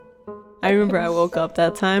I remember I woke up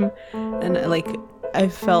that time and I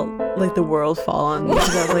felt like the world fall on me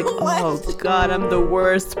because I was like, oh God, I'm the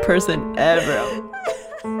worst person ever.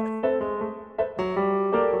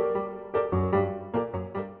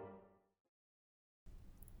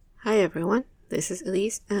 Hi everyone, this is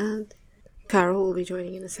Elise and Carol will be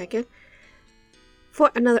joining in a second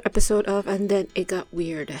for another episode of And Then It Got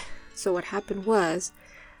Weird. So what happened was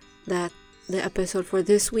that the episode for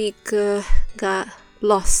this week got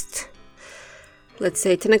lost. Let's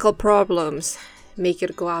say technical problems make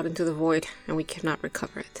it go out into the void and we cannot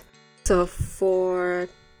recover it. So for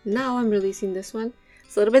now I'm releasing this one.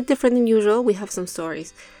 It's a little bit different than usual. We have some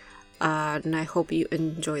stories and I hope you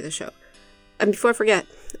enjoy the show. And before I forget,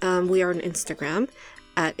 we are on Instagram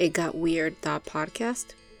at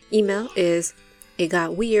itgotweird.podcast. Email is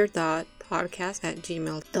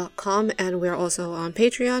itgotweird.podcast@gmail.com. And we're also on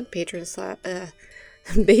Patreon,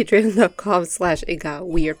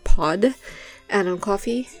 patreon.com/itgotweirdpod. And on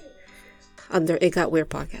Coffee under It Got Weird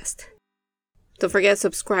Podcast. Don't forget,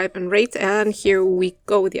 subscribe and rate. And here we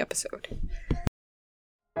go with the episode.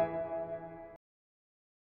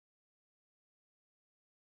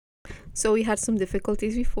 So we had some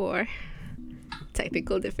difficulties before.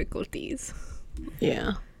 Technical difficulties.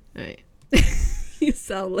 Yeah. Alright. You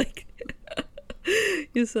sound like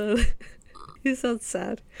you sound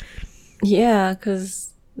sad. Yeah, because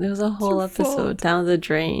there was a whole It's your episode fault. down the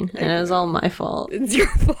drain and it was all my fault. It's your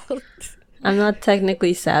fault. I'm not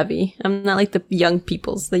technically savvy. I'm not like the young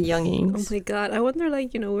peoples, the Oh youngings. my god. I wonder, we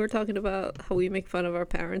were talking about how we make fun of our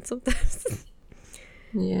parents sometimes.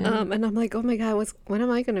 Yeah. And I'm like, oh my god, what am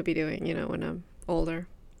I gonna be doing, when I'm older?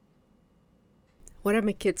 What are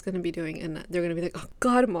my kids gonna be doing? And they're gonna be like, oh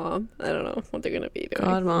god, mom. I don't know what they're gonna be doing.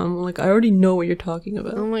 God, Mom. Like, I already know what you're talking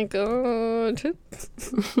about. Oh my god.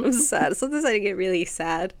 I'm sad. Sometimes I get really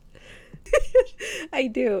sad. I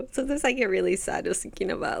do. Sometimes I get really sad just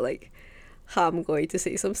thinking about how I'm going to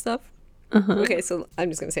say some stuff. Uh-huh. Okay, so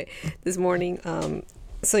I'm just gonna say this morning,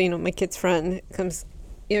 my kid's friend comes,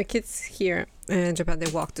 kids here in Japan,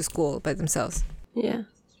 they walk to school by themselves. Yeah.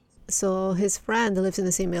 So his friend that lives in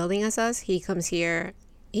the same building as us, he comes here.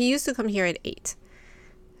 He used to come here at 8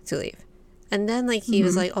 to leave. And then he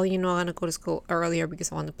was like, oh, I'm gonna go to school earlier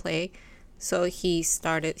because I want to play. So he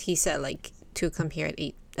said to come here at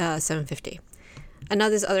 7:50. And now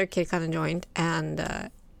this other kid kind of joined, and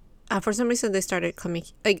for some reason they started coming,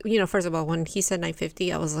 first of all, when he said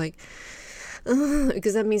 9:50, I was like, ugh,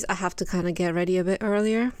 because that means I have to kind of get ready a bit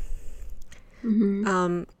earlier.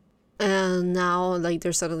 Mm-hmm. And now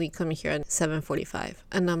they're suddenly coming here at 7:45,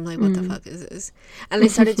 and I'm like, what the fuck is this? And I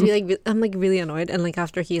started to be I'm really annoyed. And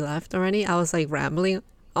after he left already, I was rambling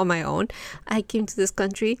on my own. I came to this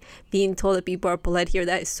country being told that people are polite here.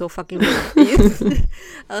 That is so fucking weird.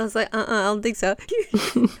 I was like, I don't think so.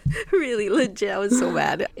 Really, legit, I was so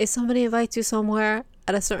mad. If somebody invites you somewhere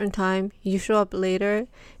at a certain time, you show up later,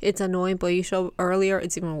 it's annoying, but you show up earlier,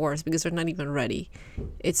 it's even worse because they're not even ready.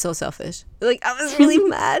 It's so selfish. I was really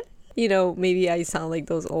mad. Maybe I sound like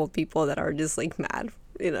those old people that are just mad,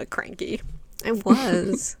 cranky. I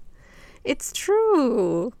was. It's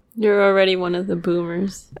true. You're already one of the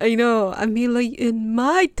boomers. I know. I mean, in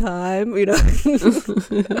my time,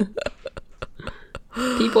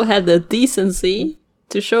 People had the decency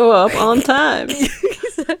to show up on time.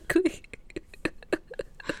 Exactly.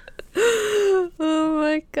 Oh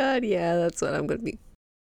my god, yeah, that's what I'm gonna be.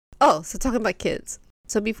 Oh, so talking about kids.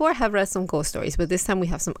 So before I have read some ghost stories, but this time we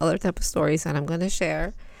have some other type of stories, and I'm gonna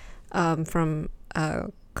share from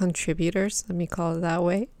contributors. Let me call it that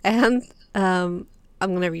way. And I'm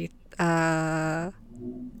gonna read.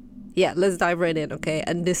 Let's dive right in, okay?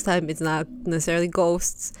 And this time it's not necessarily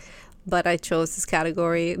ghosts, but I chose this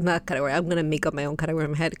category. Not category. I'm gonna make up my own category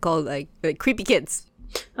in my head called creepy kids.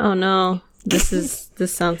 Oh no. This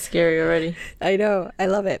sounds scary already. I know. I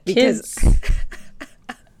love it because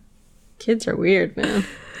Kids are weird, man.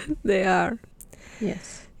 they are.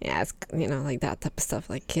 Yes. Yeah, it's that type of stuff.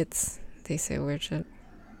 Kids, they say weird shit,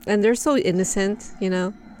 and they're so innocent,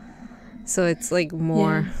 So it's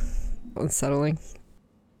more unsettling.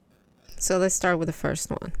 So let's start with the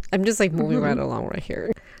first one. I'm just moving right along right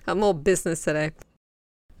here. I'm all business today.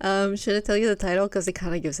 Should I tell you the title because it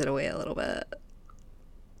kind of gives it away a little bit?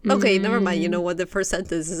 Okay, never mind. You know what? The first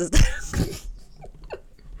sentence is.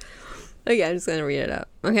 Okay, I'm just gonna read it out.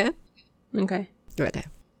 Okay. Okay. Okay.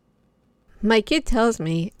 My kid tells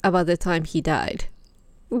me about the time he died.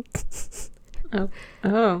 Oh.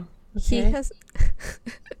 Okay.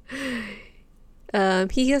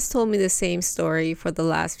 He has told me the same story for the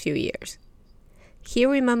last few years. He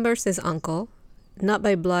remembers his uncle, not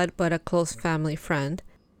by blood but a close family friend,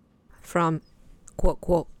 from quote,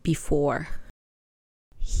 quote, before.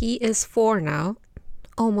 He is 4 now,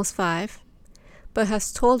 almost 5, but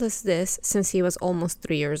has told us this since he was almost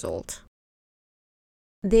 3 years old.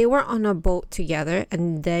 They were on a boat together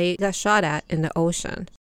and they got shot at in the ocean.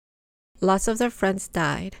 Lots of their friends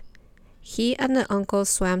died. He and the uncle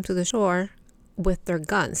swam to the shore with their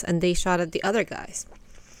guns and they shot at the other guys.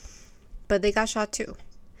 But they got shot too.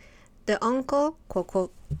 The uncle, quote,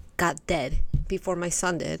 quote, got dead before my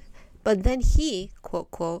son did. But then he, quote,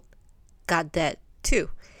 quote, got dead too.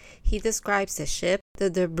 He describes the ship, the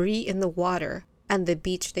debris in the water, and the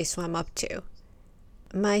beach they swam up to.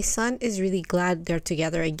 My son is really glad they're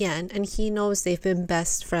together again, and he knows they've been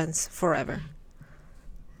best friends forever.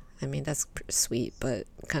 I mean, that's sweet, but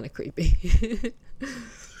kind of creepy.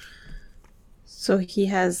 So he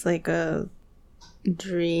has like a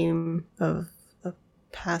dream of a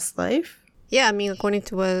past life? Yeah, I mean, according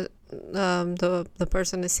to what the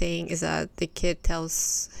person is saying is that the kid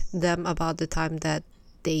tells them about the time that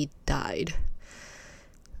they died.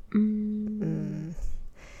 And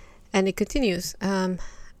it continues.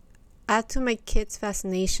 Add to my kid's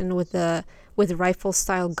fascination with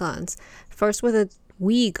rifle-style guns, first with a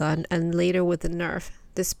Wii gun and later with a Nerf.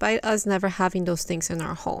 Despite us never having those things in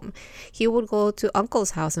our home, he would go to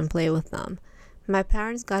Uncle's house and play with them. My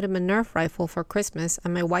parents got him a Nerf rifle for Christmas,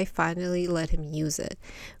 and my wife finally let him use it.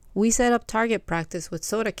 We set up target practice with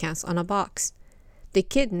soda cans on a box. The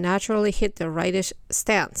kid naturally hit the rightish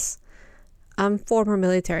stance. I'm former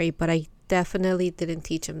military, but I definitely didn't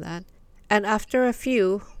teach him that. And after a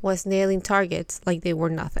few, was nailing targets like they were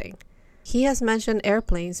nothing. He has mentioned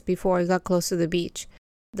airplanes before I got close to the beach,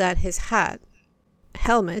 that his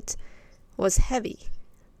helmet, was heavy,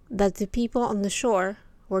 that the people on the shore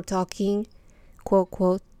were talking, quote,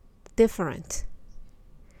 quote, different.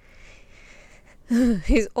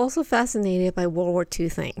 He's also fascinated by World War II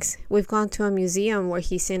things. We've gone to a museum where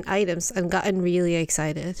he's seen items and gotten really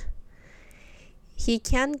excited. He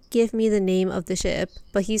can't give me the name of the ship,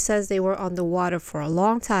 but he says they were on the water for a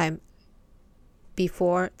long time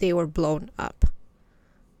before they were blown up.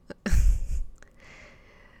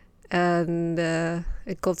 And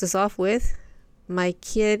it closes off with, my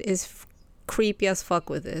kid is creepy as fuck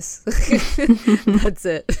with this. That's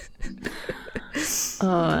it. Oh,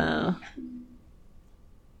 wow.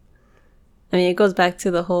 I mean, it goes back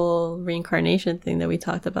to the whole reincarnation thing that we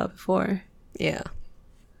talked about before. Yeah.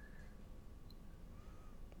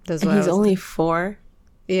 That's and he's only 4?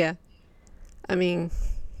 Yeah. I mean,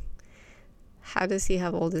 how does he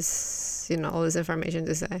have all this, all this information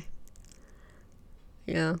to say?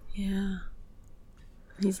 Yeah. Yeah.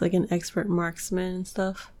 He's like an expert marksman and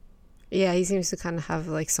stuff. Yeah, he seems to kind of have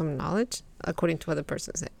like some knowledge, according to what the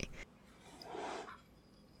person's saying.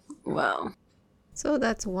 Wow. So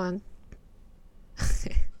that's one.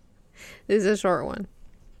 This is a short one.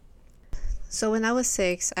 So when I was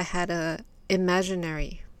 6, I had a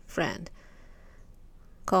imaginary friend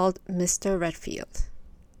called Mr. Redfield.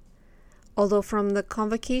 Although from the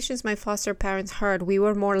convocations my foster parents heard, we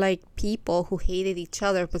were more like people who hated each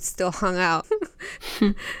other but still hung out.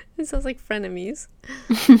 It sounds like frenemies.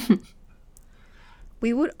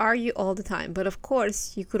 We would argue all the time, but of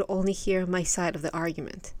course you could only hear my side of the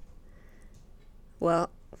argument. Well,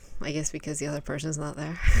 I guess because the other person's not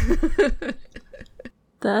there.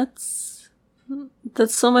 That's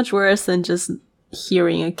so much worse than just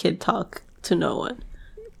hearing a kid talk to no one.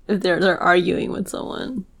 If they're arguing with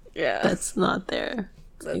someone, that's not there.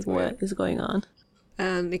 That's like, what is going on?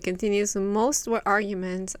 And it continues. Most were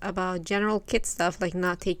arguments about general kid stuff like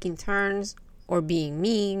not taking turns or being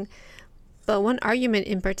mean. But one argument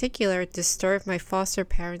in particular disturbed my foster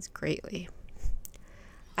parents greatly.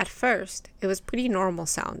 At first, it was pretty normal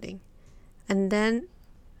sounding. And then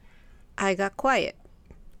I got quiet.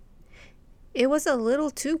 It was a little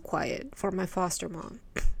too quiet for my foster mom.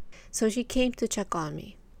 So she came to check on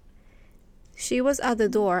me. She was at the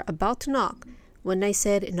door about to knock when I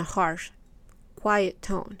said in a harsh, quiet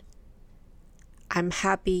tone, "I'm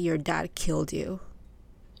happy your dad killed you."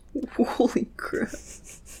 Holy crap.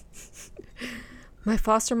 My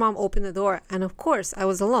foster mom opened the door, and of course I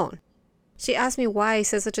was alone. She asked me why I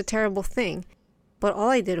said such a terrible thing, but all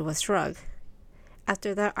I did was shrug.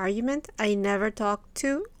 After that argument, I never talked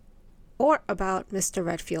to or about Mr.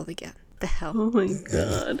 Redfield again. The hell? Oh my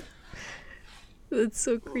god. That's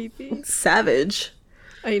so creepy. Savage.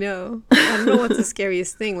 I know. I don't know what's the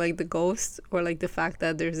scariest thing, like the ghost or like the fact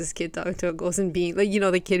that there's this kid talking to a ghost and being like,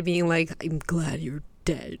 the kid being like, "I'm glad you're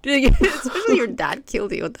dead." Especially your dad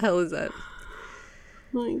killed you. What the hell is that?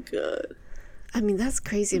 Oh my god. I mean, that's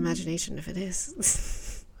crazy imagination if it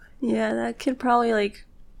is. Yeah, that kid probably like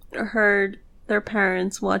heard their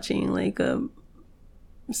parents watching like a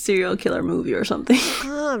serial killer movie or something.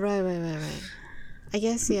 Oh, right. I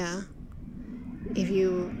guess, yeah. If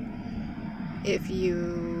you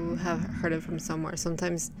have heard it from somewhere,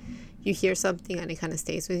 sometimes you hear something and it kind of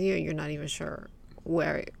stays with you and you're not even sure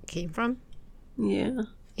where it came from. Yeah.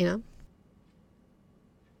 You know?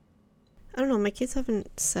 I don't know, my kids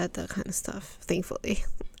haven't said that kind of stuff, thankfully.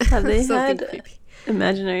 Have they had creepy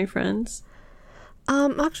imaginary friends?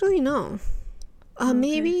 Actually, no. Okay.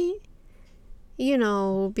 Maybe,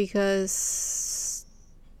 because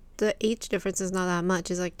the age difference is not that much.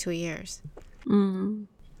 It's like 2 years. Mm.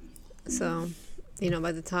 So,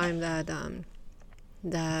 by the time that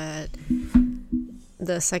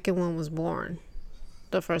the second one was born,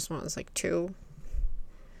 the first one was like 2.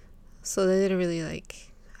 So they didn't really like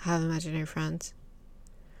have imaginary friends.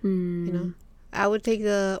 I would take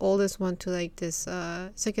the oldest one to like this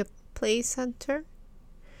it's like a play center,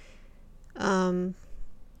 and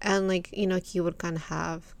like he would kind of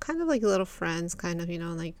have like little friends, kind of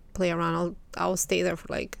like play around. I'll stay there for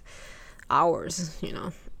like hours.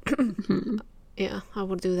 Yeah, I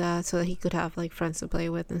would do that so that he could have like friends to play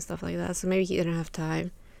with and stuff like that. So maybe he didn't have time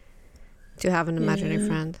to have an imaginary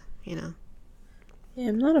friend. Yeah,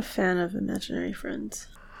 I'm not a fan of imaginary friends.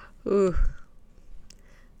 Ooh.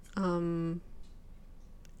 And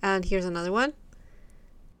here's another one.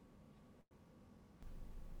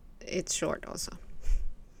 It's short also.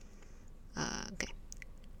 Okay.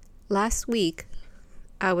 Last week,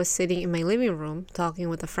 I was sitting in my living room talking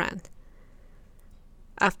with a friend.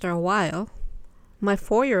 After a while, my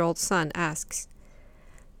 4-year-old son asks,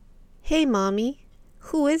 "Hey, Mommy,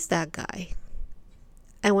 who is that guy?"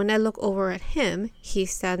 And when I look over at him,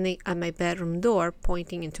 he's standing at my bedroom door,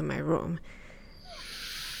 pointing into my room.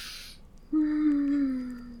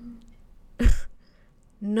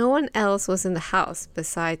 No one else was in the house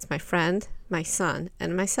besides my friend, my son,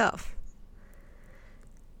 and myself.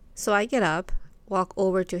 So I get up, walk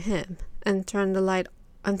over to him, and turn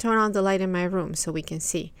on the light in my room so we can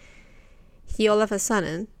see. He all of a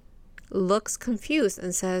sudden looks confused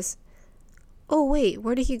and says, "Oh wait,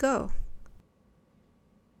 where did he go?"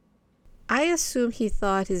 I assume he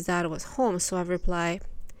thought his dad was home, so I reply,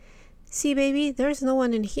 "See, baby, there's no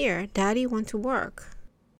one in here. Daddy went to work."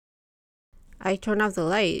 I turn off the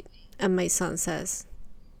light, and my son says,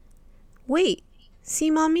 "Wait,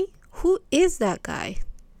 see, Mommy, who is that guy?"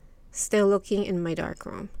 Still looking in my dark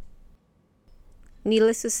room.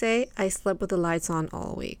 Needless to say, I slept with the lights on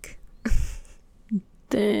all week.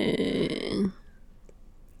 Dang.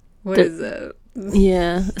 What is that?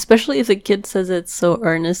 Yeah, especially if the kid says it so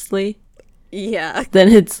earnestly. Yeah. Then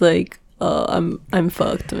it's like, oh, I'm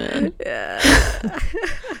fucked, man. Yeah.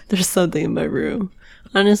 There's something in my room.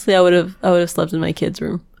 Honestly, I would have slept in my kid's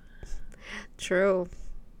room. True.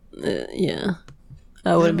 Yeah,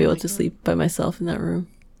 I wouldn't be able to sleep by myself in that room.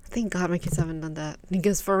 Thank God my kids haven't done that.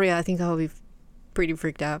 Because for real, I think I would be pretty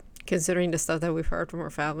freaked out, considering the stuff that we've heard from our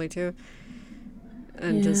family too.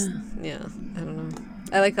 And I don't know.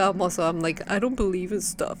 I like how I'm like, I don't believe in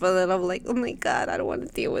stuff, and then I'm like, oh my God, I don't want to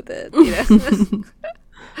deal with it.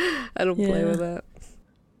 I don't play with that.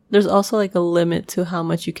 There's also like a limit to how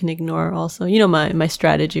much you can ignore also. My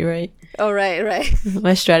strategy, right? Oh, right.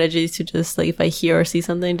 My strategy is to just like, if I hear or see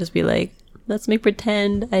something, just be like, let's make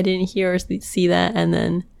pretend I didn't hear or see that, and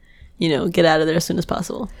then get out of there as soon as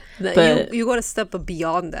possible. But you got to step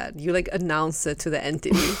beyond that. You like announce it to the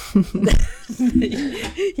entity.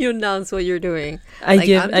 You announce what you're doing. I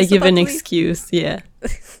give an excuse. Yeah.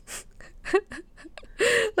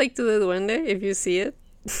 Like to the duende, if you see it.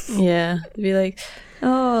 Yeah, be like,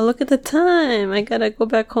 oh, look at the time. I gotta go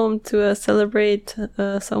back home to celebrate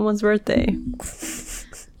someone's birthday.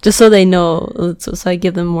 Just so they know, so I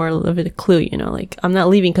give them more of a clue, like, I'm not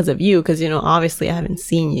leaving because of you, because, obviously I haven't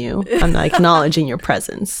seen you. I'm not acknowledging your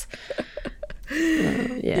presence.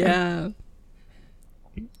 Yeah,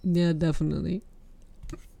 definitely.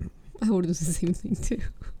 I would do the same thing too.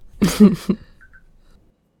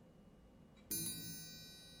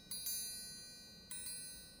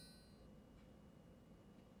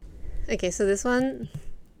 Okay, so this one,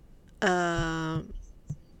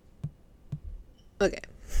 okay.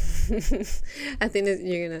 I think that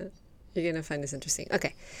you're gonna find this interesting.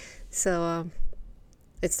 Okay, so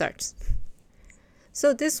it starts.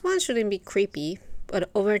 So this one shouldn't be creepy, but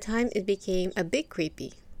over time it became a bit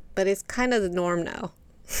creepy. But it's kind of the norm now.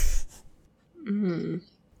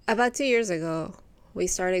 About 2 years ago, we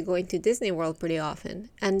started going to Disney World pretty often,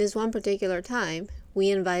 and this one particular time, we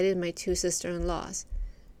invited my 2 sisters-in-law,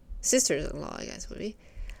 I guess would be.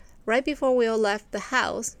 Right before we all left the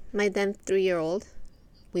house, my then 3-year-old,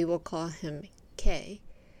 we will call him Kay,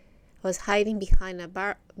 was hiding behind a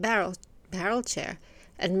barrel chair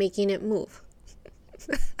and making it move.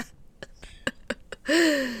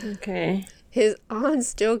 Okay. His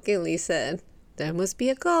aunts jokingly said, "There must be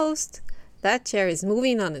a ghost. That chair is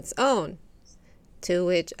moving on its own." To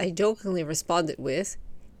which I jokingly responded with,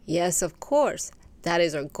 "Yes, of course. That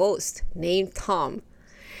is our ghost, named Tom."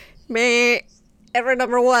 Meh. Error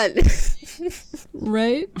number 1.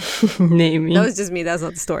 Right? Naming. That was just me. That's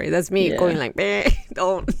not the story. That's me going like, meh.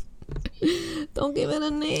 Don't give it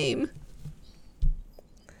a name.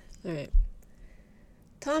 All right.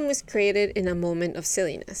 Tom was created in a moment of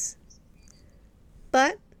silliness.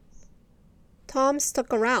 But Tom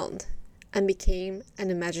stuck around and became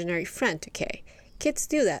an imaginary friend to Kay. Kids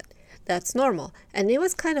do that. That's normal. And it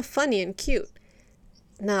was kind of funny and cute.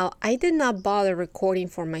 Now, I did not bother recording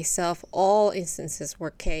for myself all instances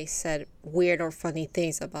where Kay said weird or funny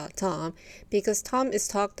things about Tom, because Tom is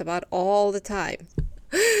talked about all the time.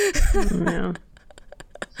 Yeah.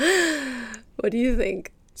 What do you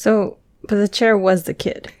think? So, but the chair was the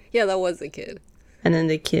kid. Yeah, that was the kid. And then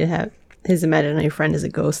the kid had his imaginary friend is a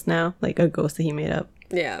ghost now, like a ghost that he made up.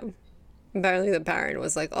 Yeah. Apparently the parent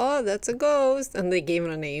was like, "Oh, that's a ghost," and they gave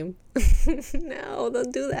him a name. No,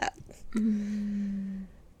 don't do that.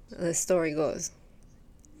 The story goes,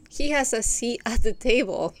 he has a seat at the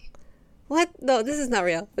table. What? No, this is not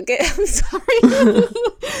real. Okay, I'm sorry.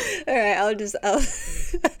 All right, all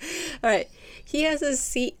right. He has a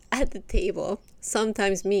seat at the table,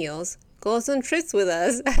 sometimes meals, goes on trips with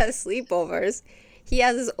us, has sleepovers. He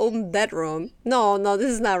has his own bedroom. No,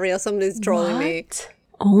 this is not real. Somebody's trolling me.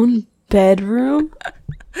 Own bedroom?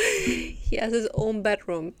 He has his own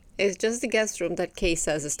bedroom. It's just the guest room that Kay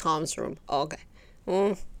says is Tom's room. Oh, okay.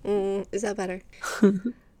 Is that better?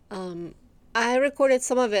 I recorded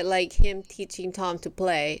some of it, like him teaching Tom to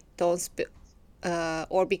play.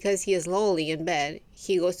 Or because he is lonely in bed,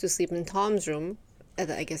 he goes to sleep in Tom's room.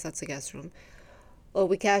 I guess that's the guest room. Or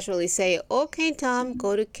we casually say, "Okay, Tom,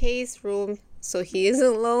 go to Kay's room so he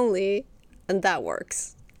isn't lonely," and that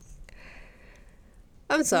works.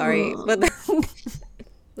 I'm sorry, but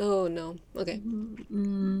oh no. Okay.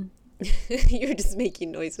 You're just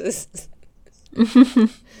making noises.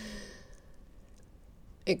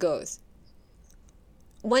 It goes.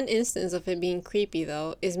 One instance of it being creepy,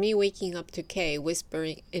 though, is me waking up to Kay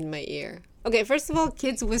whispering in my ear. Okay, first of all,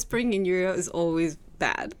 kids whispering in your ear is always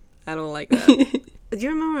bad. I don't like that. Do you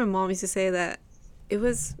remember my mom used to say that it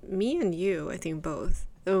was me and you, I think both,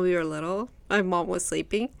 when we were little, my mom was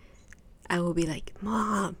sleeping, I would be like,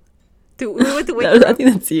 "Mom." We went to wake her up. I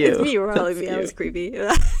think that's you. It's me, probably me. I was creepy.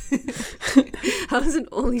 I was an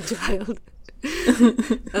only child.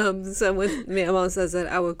 So when my mom says that,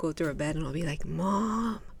 I would go to her bed and I'll be like,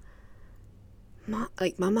 "Mom,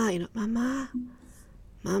 like Mama, Mama,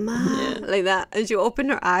 Yeah. like that." And she'll open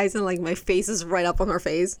her eyes and like my face is right up on her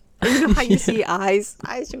face. You know how you see eyes?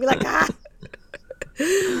 Eyes should be like, "Ah."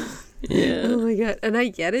 Yeah. Oh my god. And I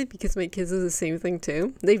get it because my kids do the same thing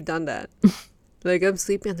too. They've done that. Like I'm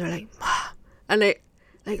sleeping and they're like, "Mom," and I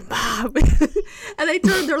like, "Mom," and I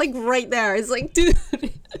turn, they're like right there. It's like, dude.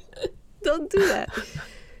 Don't do that.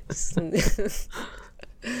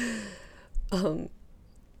 Okay.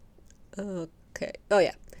 Oh,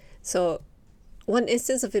 yeah. So, one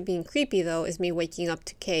instance of it being creepy, though, is me waking up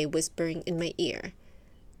to Kay whispering in my ear,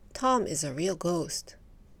 "Tom is a real ghost.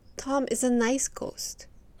 Tom is a nice ghost."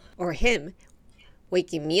 Or him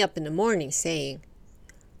waking me up in the morning saying,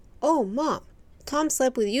 "Oh, Mom, Tom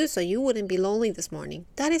slept with you so you wouldn't be lonely this morning.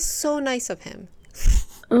 That is so nice of him."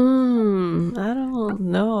 I don't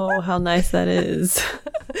know how nice that is.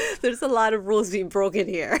 There's a lot of rules being broken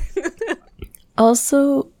here.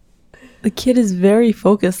 Also, the kid is very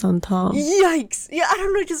focused on Tom. Yikes. Yeah, I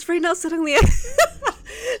don't know, just right now suddenly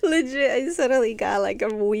legit, I suddenly got like a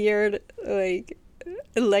weird, like,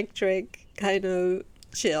 electric kind of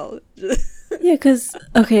chill. Yeah, because,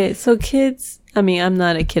 okay, so kids, I mean, I'm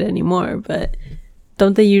not a kid anymore, but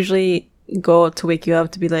don't they usually go to wake you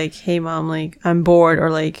up to be like, "Hey, Mom, like, I'm bored," or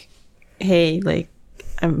like, "Hey, like,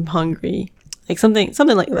 I'm hungry," like something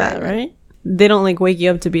like that, right? They don't like wake you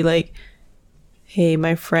up to be like, "Hey,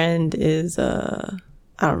 my friend is I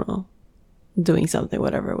don't know, doing something,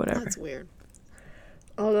 whatever." That's weird.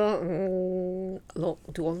 Although,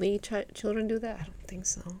 do only children do that? I don't think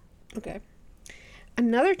so. Okay.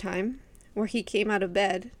 Another time where he came out of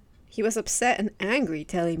bed, he was upset and angry,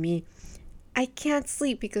 telling me, "I can't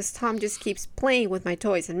sleep because Tom just keeps playing with my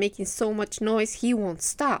toys and making so much noise he won't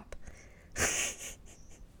stop."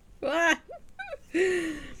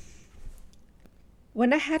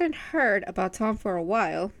 When I hadn't heard about Tom for a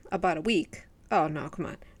while, about a week. Oh no, come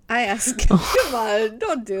on. I asked, come on,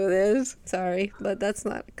 don't do this. Sorry, but that's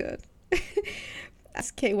not good.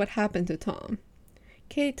 Ask Kay what happened to Tom.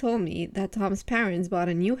 Kay told me that Tom's parents bought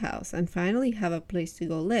a new house and finally have a place to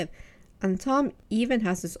go live. And Tom even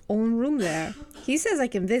has his own room there. He says I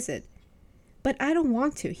can visit. But I don't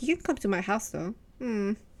want to. He can come to my house though.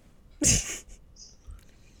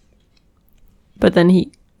 But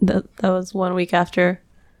then that was 1 week after.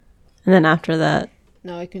 And then after that,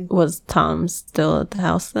 no, I can. Was Tom still at the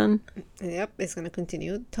house then? Yep, it's going to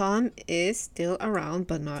continue. Tom is still around,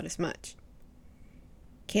 but not as much.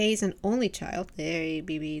 Kay is an only child. There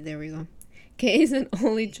we go. Kay is an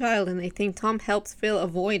only child, and I think Tom helps fill a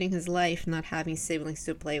void in his life not having siblings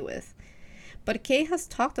to play with. But Kay has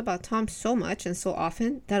talked about Tom so much and so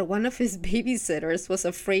often that one of his babysitters was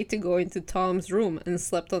afraid to go into Tom's room and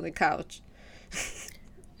slept on the couch.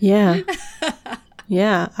 Yeah.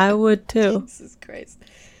 Yeah, I would too. Jesus Christ.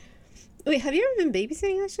 Wait, have you ever been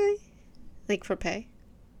babysitting actually? Like for pay?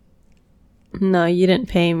 No, you didn't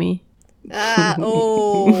pay me.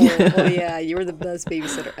 Oh yeah, you were the best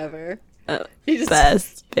babysitter ever.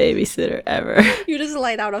 Best babysitter ever. You just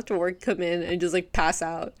light out after work, come in, and just like pass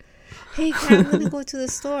out. Hey, Kay, I'm gonna go to the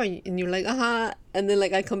store, and you're like, and then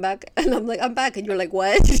like I come back, and I'm like, I'm back, and you're like,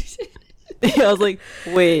 what? Yeah, I was like,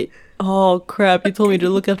 wait, oh crap! You told me to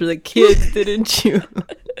look after the kids, didn't you?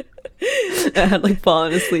 I had like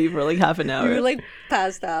fallen asleep for like half an hour. You were like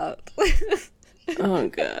passed out. Oh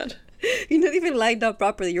god. You're not even lined up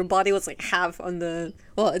properly. Your body was like half on the.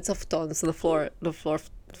 Well, it's a futon, so the floor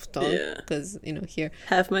futon. Yeah. Because here.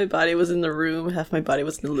 Half my body was in the room, half my body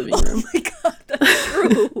was in the living room. Oh my god, that's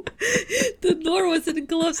true. The door was in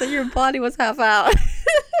gloves and your body was half out.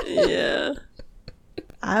 Yeah.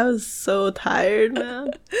 I was so tired,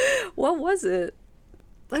 man. What was it?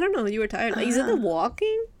 I don't know. You were tired. Like, is it the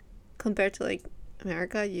walking compared to like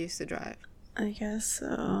America? You used to drive. I guess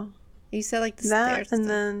so. You said like the stairs. And stuff.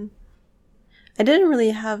 then I didn't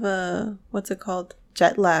really have what's it called?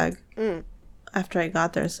 Jet lag after I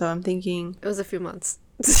got there. So I'm thinking. It was a few months.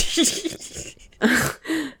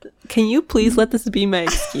 Can you please let this be my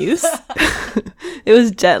excuse? It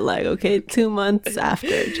was jet lag, okay? 2 months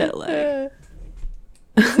after jet lag.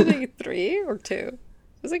 Was it like 3 or 2? It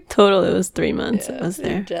was like total. It was 3 months. I was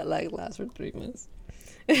there. Jet lag lasts for 3 months.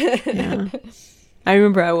 Yeah, I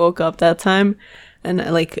remember I woke up that time, and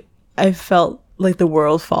I felt like the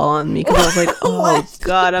world fall on me because I was like, "Oh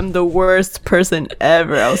God, I'm the worst person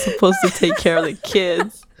ever." I was supposed to take care of the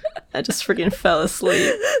kids. I just freaking fell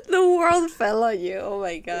asleep. The world fell on you. Oh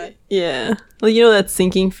my God. Yeah, like that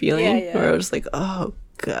sinking feeling where I was just like, "Oh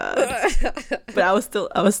God," but I was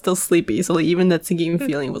still sleepy. So like even that sinking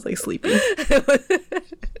feeling was like sleepy.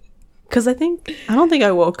 Because I don't think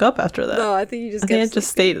I woke up after that. No, I think you just. I just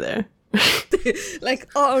stayed there. Like,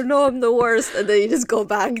 oh no, I'm the worst, and then you just go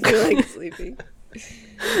back to like sleeping.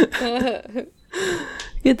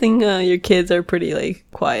 Good thing your kids are pretty like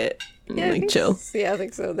quiet and like chill. Yeah, I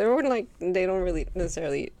think so. They don't really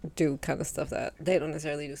necessarily do kind of stuff that they don't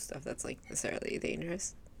necessarily do stuff that's like necessarily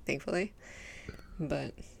dangerous. Thankfully,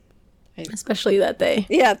 but especially that day.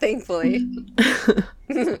 Yeah, thankfully.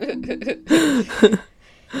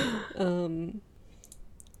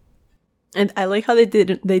 And I like how they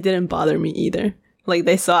didn't bother me either. Like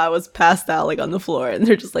they saw I was passed out like on the floor, and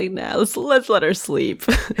they're just like, "Nah, let's let her sleep."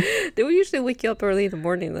 They would usually wake you up early in the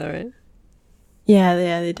morning, though, right? Yeah,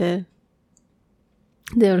 they did.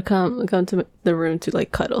 They would come to the room to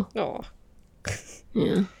like cuddle. Oh,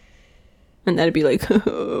 yeah. And that'd be like,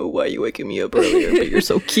 oh, "Why are you waking me up earlier? But you're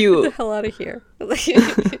so cute. Get the hell out of here!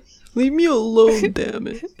 Leave me alone, damn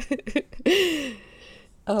it."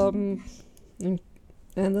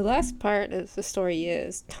 And the last part of the story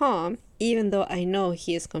is Tom, even though I know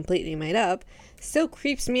he is completely made up, still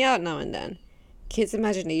creeps me out now and then. Kids'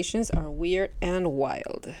 imaginations are weird and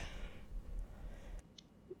wild.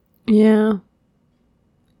 Yeah.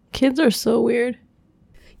 Kids are so weird.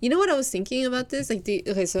 You know what I was thinking about this? Like,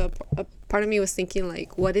 so a part of me was thinking,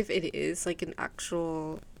 like, what if it is like an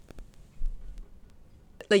actual...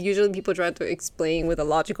 Like, usually people try to explain with a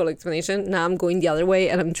logical explanation. Now I'm going the other way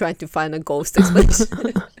and I'm trying to find a ghost explanation.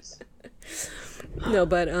 No,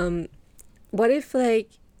 but what if like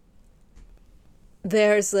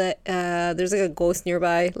there's like a ghost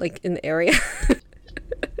nearby, like in the area,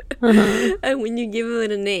 and when you give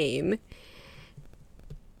it a name,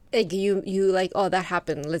 like you like, oh, that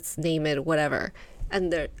happened, let's name it whatever. And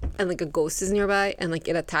like a ghost is nearby, and like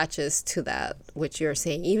it attaches to that which you're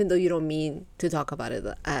saying, even though you don't mean to talk about it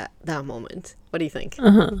at that moment. What do you think?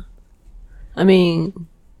 I mean,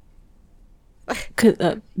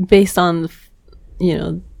 based on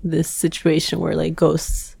this situation where like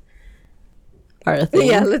ghosts are a thing.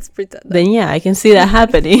 Yeah, let's pretend. Then yeah, I can see that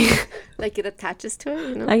happening. Like it attaches to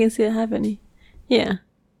it. I can see it happening. Yeah.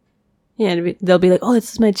 Yeah, they'll be like, oh,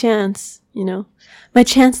 this is my chance, you know? My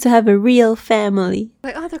chance to have a real family.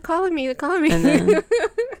 Like, oh, they're calling me. And then,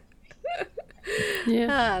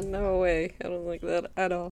 yeah. No way. I don't like that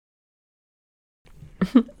at all.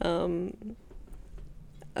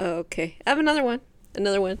 Okay. I have another one.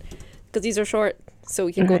 Because these are short, so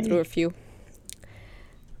we can go through a few.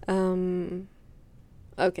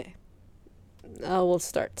 Okay. We'll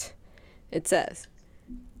start. It says,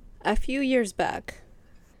 a few years back,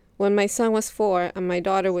 when my son was 4 and my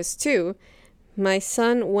daughter was 2, my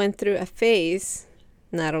son went through a phase.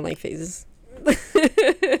 No, I don't like phases.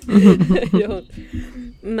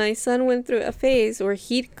 My son went through a phase where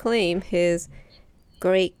he'd claim his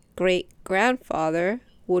great-great-grandfather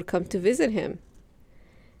would come to visit him.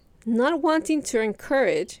 Not wanting to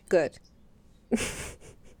encourage... Good.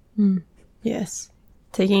 Yes.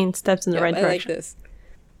 Taking steps in the right direction. I like this.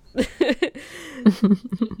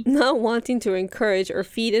 Not wanting to encourage or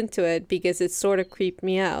feed into it because it sort of creeped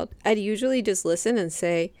me out, I'd usually just listen and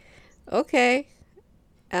say, okay,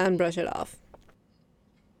 and brush it off.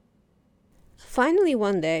 Finally,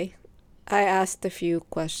 one day, I asked a few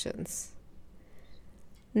questions.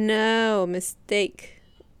 No, mistake.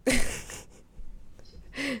 Alright,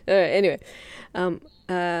 anyway.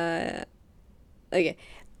 Okay.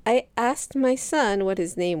 I asked my son what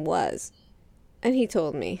his name was, and he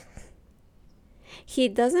told me. He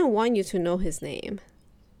doesn't want you to know his name.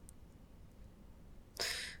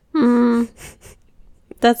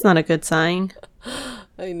 That's not a good sign.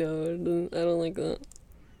 I know. I don't like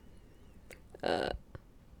that.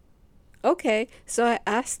 Okay, so I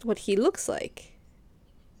asked what he looks like.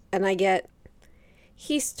 And I get,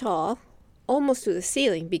 he's tall, almost to the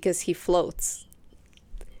ceiling because he floats.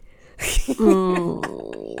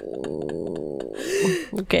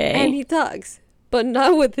 Okay. And he talks, but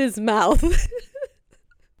not with his mouth.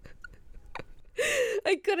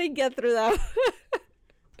 I couldn't get through that.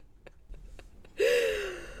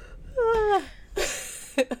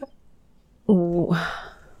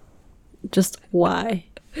 Just why?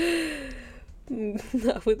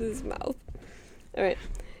 Not with his mouth. All right.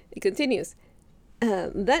 It continues.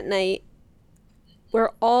 That night,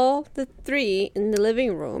 we're all the 3 in the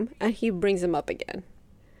living room, and he brings him up again.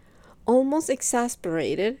 Almost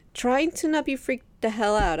exasperated, trying to not be freaked the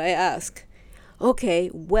hell out, I ask, okay,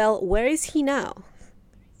 well, where is he now?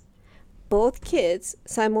 Both kids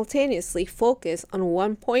simultaneously focus on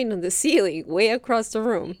one point on the ceiling way across the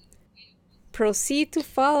room. Proceed to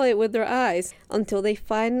follow it with their eyes until they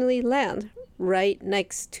finally land right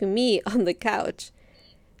next to me on the couch.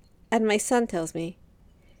 And my son tells me,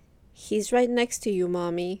 he's right next to you,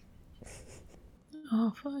 Mommy.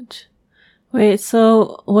 Oh, fudge. Wait,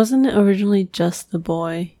 so wasn't it originally just the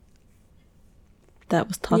boy that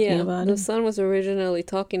was talking about it? The son was originally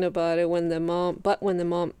talking about it when the mom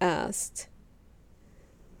asked.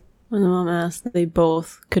 When the mom asked, they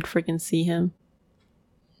both could freaking see him.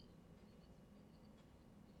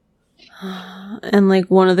 And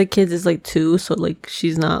like one of the kids is like 2, so like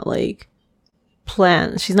she's not like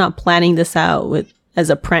planning this out as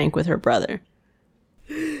a prank with her brother.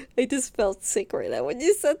 I just felt sick right now. When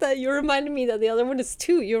you said that, you reminded me that the other one is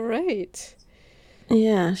 2. You're right.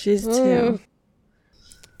 Yeah, she's 2.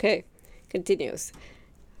 Okay, continues.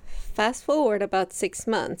 Fast forward about 6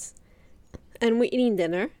 months, and we're eating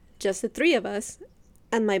dinner, just the 3 of us,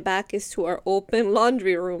 and my back is to our open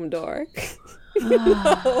laundry room door.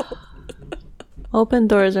 No. Open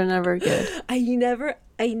doors are never good. I never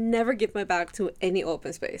give my back to any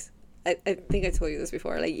open space. I think I told you this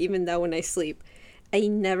before. Like, even now when I sleep, I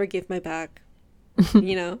never give my back,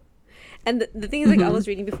 you know? And the thing is, like, I was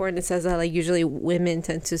reading before, and it says that, like, usually women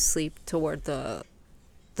tend to sleep toward the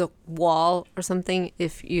wall or something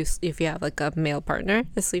if you have, like, a male partner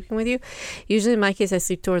that's sleeping with you. Usually, in my case, I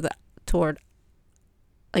sleep toward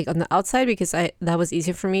like, on the outside because that was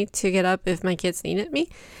easier for me to get up if my kids needed me.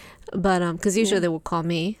 But, because usually they would call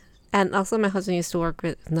me. And also, my husband used to work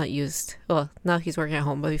now he's working at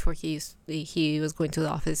home, but before he was going to the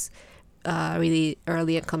office really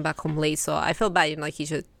early and come back home late, so I felt bad, like he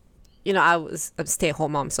should, I'm a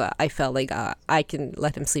stay-at-home mom, so I felt like I can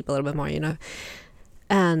let him sleep a little bit more,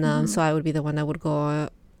 and so I would be the one that would go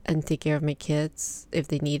and take care of my kids if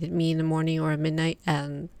they needed me in the morning or at midnight,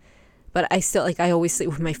 but I still, like, I always sleep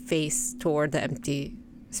with my face toward the empty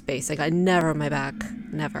space, like, I never my back,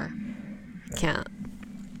 never, can't.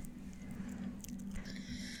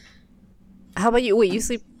 How about you? Wait, you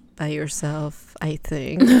sleep by yourself, I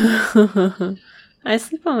think. I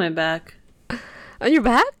sleep on my back. On your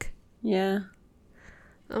back? Yeah.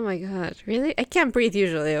 Oh my god, really? I can't breathe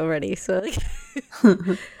usually already, so like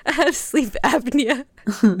I have sleep apnea.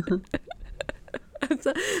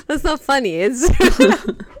 That's not funny. It's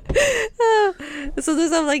so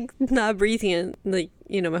there's I'm like not breathing, and like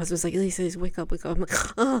my husband's like, Elisa, wake up, wake up. I'm like,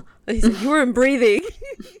 oh, and he's like, you weren't breathing.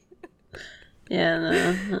 Yeah,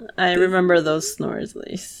 no, I remember those snores. At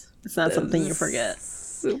least it's not something you forget.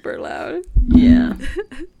 Super loud. Yeah.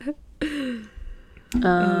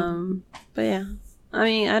 But yeah, I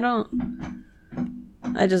mean,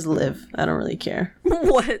 I just live. I don't really care.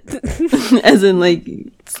 What? As in, like,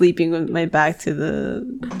 sleeping with my back to the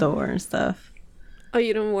door and stuff. Oh,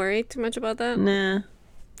 you don't worry too much about that? Nah.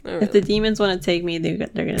 Oh, really? If the demons want to take me, they're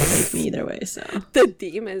gonna take me either way. So the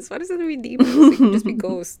demons? Why does it have to be demons? It could just be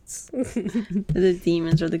ghosts. if the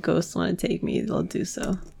demons or the ghosts want to take me, they'll do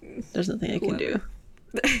so. There's nothing I can do.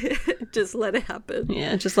 Just let it happen.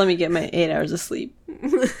 Yeah, just let me get my 8 hours of sleep.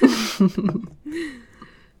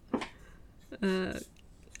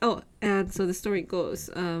 And so the story goes,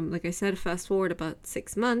 like I said, fast forward about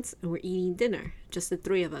 6 months, and we're eating dinner, just the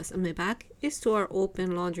three of us, and my back is to our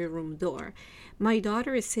open laundry room door. My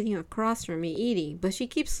daughter is sitting across from me eating, but she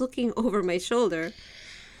keeps looking over my shoulder.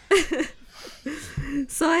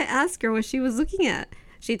 So I ask her what she was looking at.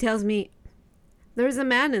 She tells me, there's a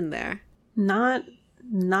man in there. Not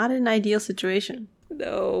an ideal situation.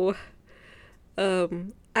 No.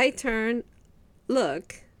 I turn,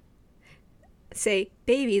 look, say,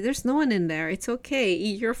 baby, there's no one in there. It's okay.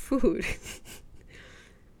 Eat your food.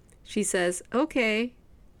 She says, okay.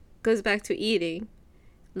 Goes back to eating.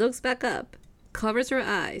 Looks back up. Covers her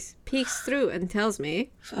eyes. Peeks through and tells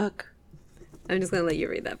me. Fuck. I'm just going to let you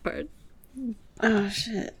read that part. Oh,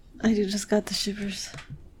 shit. I just got the shivers.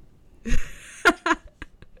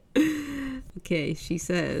 Okay, she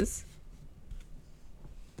says.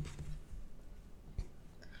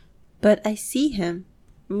 But I see him.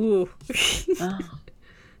 Ooh. Oh.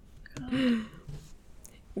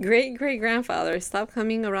 Great-great-grandfather stopped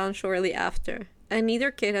coming around shortly after, and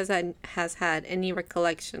neither kid has had any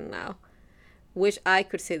recollection now. Wish I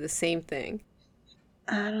could say the same thing.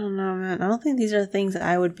 I don't know, man. I don't think these are things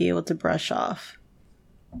I would be able to brush off.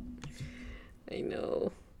 I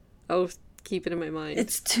know. I'll keep it in my mind.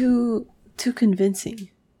 It's too convincing.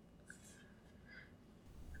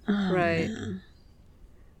 Oh, right. Man.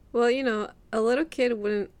 Well, a little kid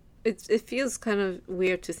wouldn't. It feels kind of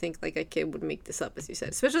weird to think like a kid would make this up, as you said,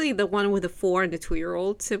 especially the one with the 4 and the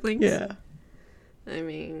 2-year-old siblings. Yeah. I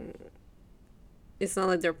mean, it's not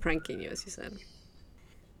like they're pranking you, as you said.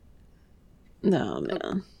 No,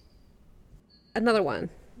 man. Another one,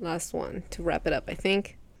 last one to wrap it up, I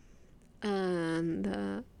think.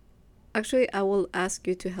 And actually, I will ask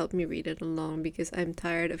you to help me read it along because I'm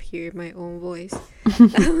tired of hearing my own voice.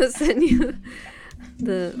 I will send you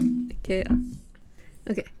the okay.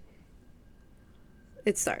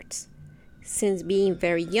 It starts. Since being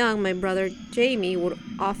very young, my brother Jamie would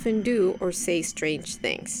often do or say strange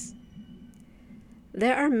things.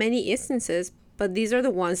 There are many instances, but these are the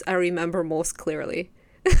ones I remember most clearly.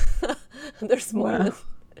 There's more.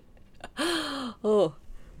 Wow. Oh.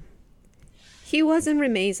 He was and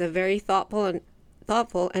remains a very thoughtful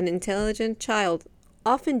and intelligent child,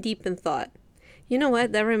 often deep in thought. You know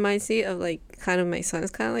what? That reminds me of kind of my son is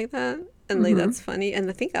kind of like that, and that's funny. And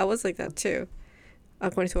I think I was like that too,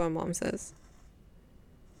 according to what my mom says.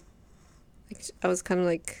 I was kind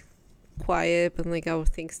of quiet, but I would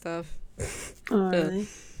think stuff. Oh, really?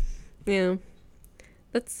 Yeah,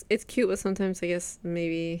 it's cute, but sometimes I guess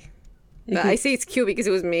maybe. But I say it's cute because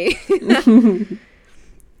it was me.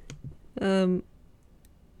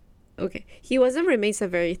 Okay. He was and remains a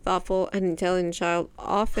very thoughtful and intelligent child,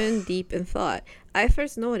 often deep in thought. I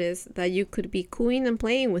first noticed that you could be cooing and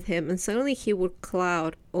playing with him, and suddenly he would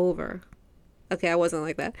cloud over. Okay, I wasn't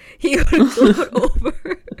like that. He would cloud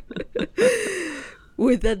over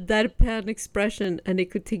with that deadpan expression, and it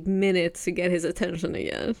could take minutes to get his attention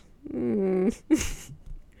again.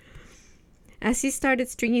 As he started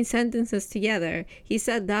stringing sentences together, he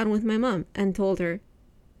sat down with my mom and told her,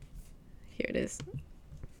 here it is.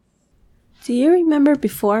 Do you remember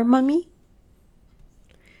before, Mummy?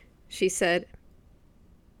 She said,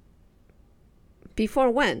 before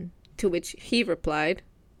when? To which he replied,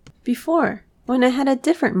 before, when I had a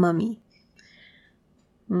different mummy.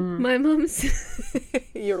 My mom's...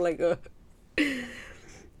 You're like,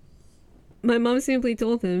 My mom simply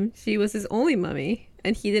told him she was his only mummy,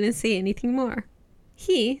 and he didn't say anything more.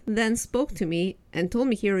 He then spoke to me and told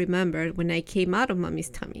me he remembered when I came out of Mommy's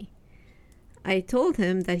tummy. I told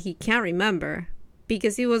him that he can't remember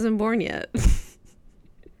because he wasn't born yet.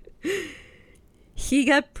 He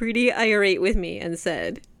got pretty irate with me and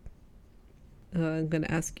said, I'm going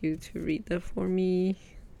to ask you to read that for me.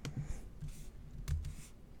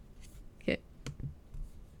 Okay.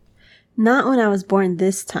 Not when I was born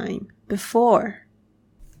this time. Before.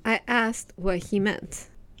 I asked what he meant.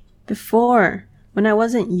 Before. When I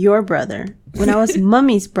wasn't your brother. When I was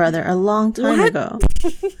Mummy's brother a long time ago.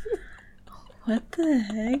 What the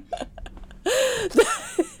heck?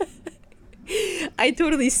 I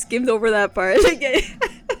totally skimmed over that part.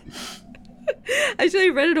 Actually, I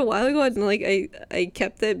read it a while ago and like I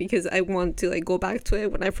kept it because I want to like go back to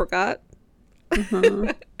it when I forgot.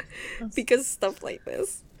 Because stuff like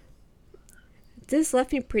this. This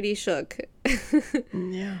left me pretty shook.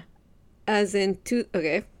 Yeah. As in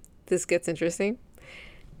okay, this gets interesting.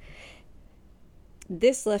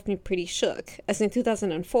 This left me pretty shook, as in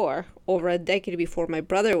 2004, over a decade before my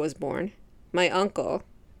brother was born, my uncle,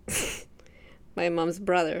 my mom's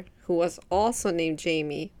brother, who was also named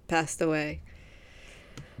Jamie, passed away.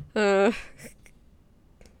 Due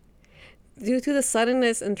to the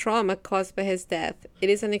suddenness and trauma caused by his death, it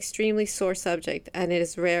is an extremely sore subject and it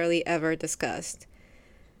is rarely ever discussed.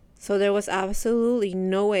 So there was absolutely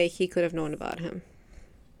no way he could have known about him.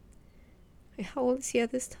 How old is he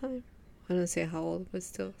at this time? I don't say how old, but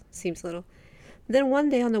still seems little. Then one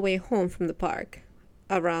day on the way home from the park,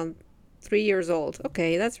 around 3 years old.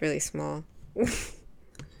 Okay, that's really small. Give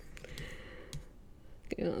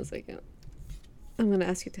me 1 second. I'm going to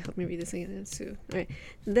ask you to help me read this again soon. All right.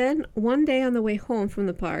 Then one day on the way home from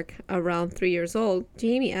the park, around 3 years old,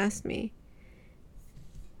 Jamie asked me,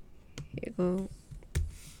 here you go.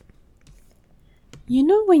 You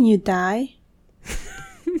know when you die?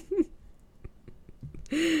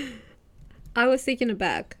 I was taken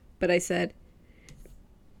aback, but I said,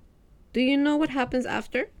 do you know what happens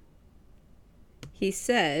after? He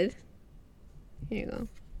said, here you go.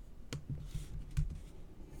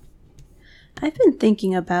 I've been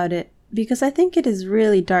thinking about it because I think it is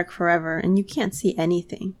really dark forever and you can't see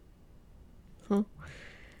anything. Huh?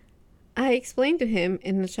 I explained to him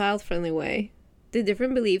in a child-friendly way the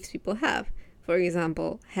different beliefs people have. For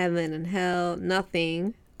example, heaven and hell,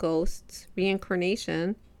 nothing, ghosts,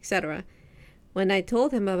 reincarnation, etc. When I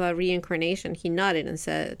told him about reincarnation, he nodded and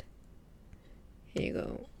said, here you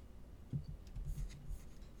go.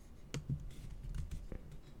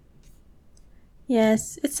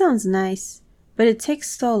 Yes, it sounds nice, but it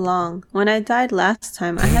takes so long. When I died last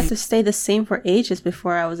time, I had to stay the same for ages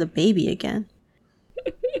before I was a baby again.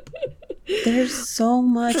 There's so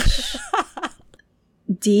much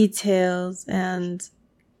details and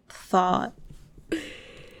thought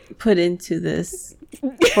put into this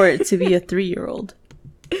for it to be a 3-year-old.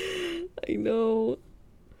 I know.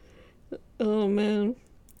 Oh, man.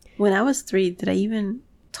 When I was 3, did I even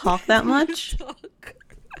talk that much?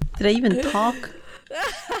 Did I even talk?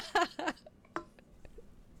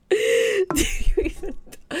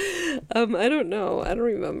 I don't know. I don't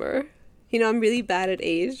remember. You know, I'm really bad at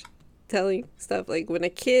age telling stuff. Like when a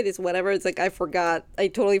kid is whatever, it's like I forgot. I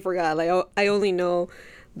totally forgot. Like I only know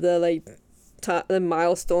the like the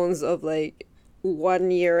milestones of like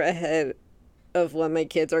 1 year ahead of what my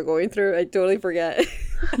kids are going through. I totally forget.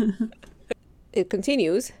 It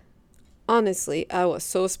continues. Honestly, I was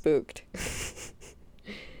so spooked.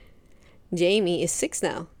 Jamie is 6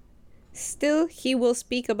 now. Still, he will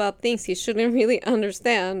speak about things he shouldn't really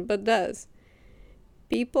understand, but does.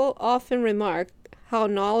 People often remark how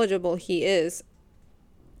knowledgeable he is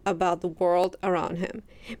about the world around him.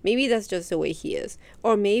 Maybe that's just the way he is.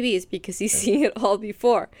 Or maybe it's because he's seen it all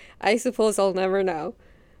before. I suppose I'll never know.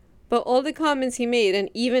 But all the comments he made, and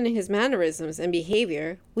even his mannerisms and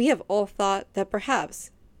behavior, we have all thought that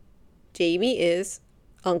perhaps Jamie is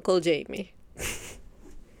Uncle Jamie.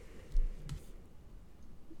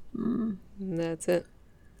 And that's it.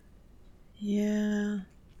 Yeah.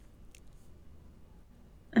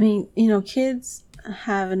 I mean, you know, kids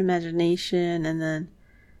have an imagination, and then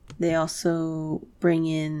they also bring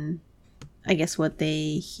in, I guess, what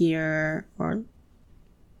they hear or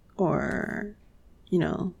you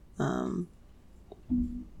know,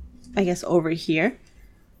 I guess overhear.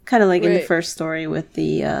 Kind of like in the first story with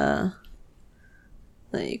the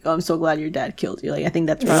like, oh, I'm so glad your dad killed you. Like, I think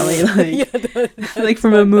that's probably like that's like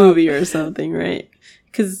from a movie or something, right?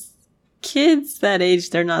 Because kids that age,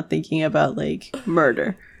 they're not thinking about like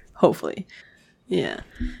murder, hopefully. Yeah.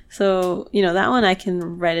 So, you know, that one I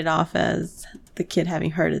can write it off as the kid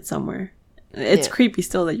having heard it somewhere. It's creepy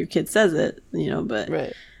still that your kid says it, you know, but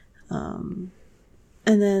right. And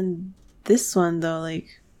then this one though,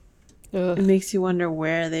 like, it makes you wonder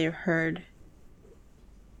where they heard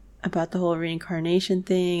about the whole reincarnation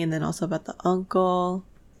thing, and then also about the uncle.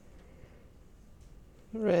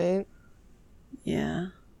 Right. Yeah.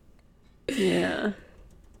 Yeah.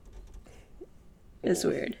 It's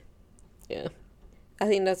weird. Yeah. I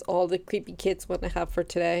think that's all the creepy kids want to have for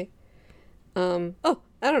today. Oh,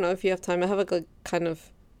 I don't know if you have time. I have like a kind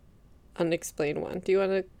of unexplained one. Do you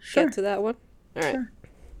want to get to that one? All right. Sure.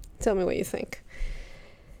 Tell me what you think.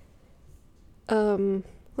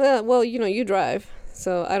 Well, you drive,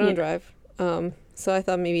 so I don't drive. So I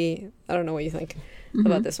thought maybe, I don't know what you think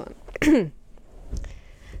about this one.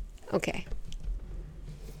 Okay.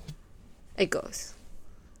 It goes.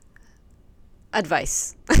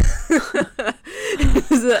 Advice.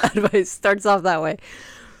 Advice starts off that way.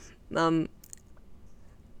 I'm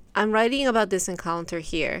writing about this encounter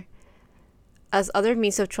here as other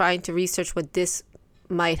means of trying to research what this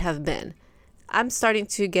might have been. I'm starting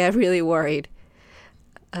to get really worried.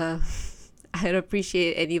 I'd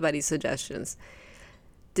appreciate anybody's suggestions.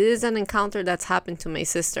 This is an encounter that's happened to my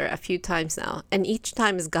sister a few times now, and each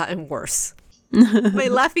time has gotten worse. My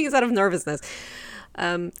laughing is out of nervousness.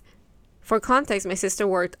 For context, my sister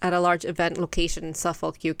worked at a large event location in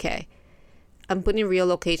Suffolk, UK. I'm putting real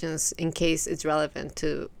locations in case it's relevant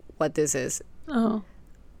to what this is. Oh.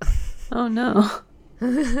 Oh no.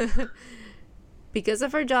 Because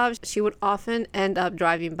of her job, she would often end up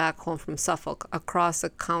driving back home from Suffolk across the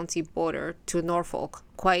county border to Norfolk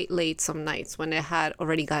quite late some nights when it had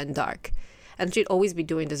already gotten dark. And she'd always be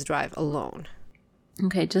doing this drive alone.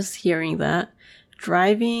 Okay, just hearing that.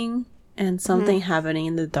 Driving and something happening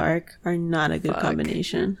in the dark are not a good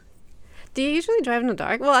combination. Do you usually drive in the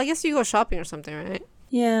dark? Well, I guess you go shopping or something, right?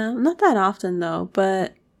 Yeah, not that often though,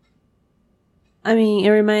 but I mean, it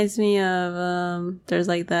reminds me of there's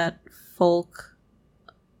like that folk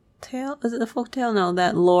tale. Is it a folk tale? No,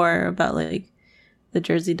 that lore about like the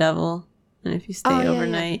Jersey Devil, and if you stay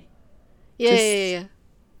overnight. Yeah.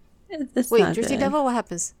 It's Wait, Jersey Devil, what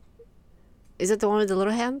happens? Is it the one with the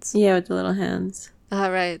little hands? Yeah, with the little hands.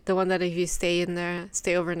 Right. The one that if you stay in there,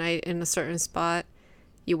 stay overnight in a certain spot,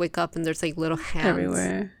 you wake up and there's like little hands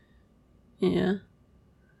everywhere. Yeah.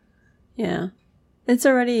 It's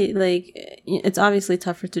already like, it's obviously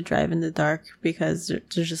tougher to drive in the dark because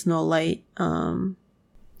there's just no light. So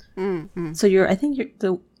I think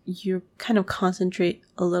you kind of concentrate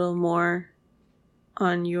a little more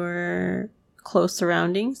on your close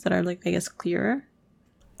surroundings that are like, I guess, clearer.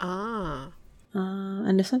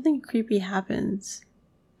 And if something creepy happens,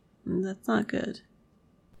 that's not good.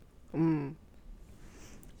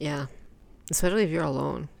 Yeah. Especially if you're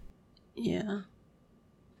alone. Yeah.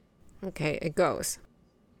 Okay, it goes.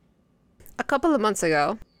 A couple of months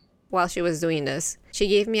ago, while she was doing this, she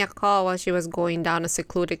gave me a call while she was going down a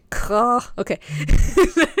secluded... Okay.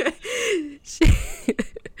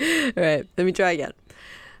 All right, let me try again.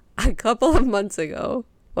 A couple of months ago,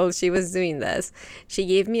 while she was doing this, she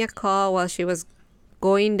gave me a call while she was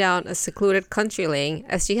going down a secluded country lane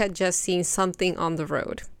as she had just seen something on the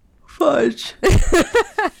road. Fudge.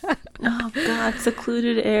 Oh, God.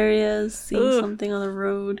 Secluded areas, seeing something on the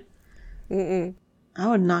road. I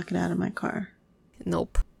would knock it out of my car.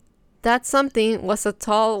 Nope. That something was a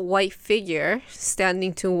tall white figure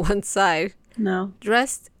standing to one side. No.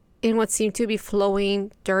 Dressed in what seemed to be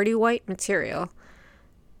flowing, dirty white material.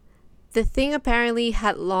 The thing apparently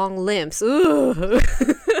had long limbs. Ooh.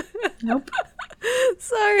 Nope.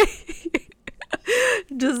 Sorry.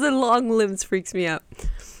 Just the long limbs freaks me out.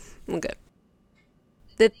 Okay.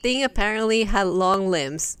 The thing apparently had long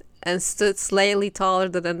limbs and stood slightly taller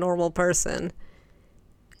than a normal person.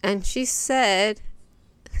 And she said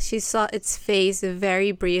she saw its face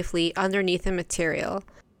very briefly underneath the material.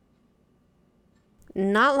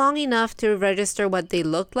 Not long enough to register what they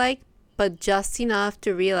looked like, but just enough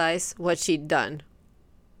to realize what she'd done.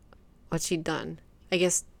 I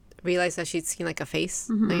guess realize that she'd seen like a face,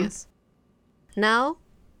 I guess. Now,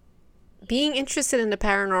 being interested in the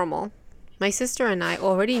paranormal, my sister and I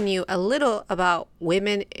already knew a little about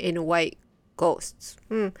women in white ghosts.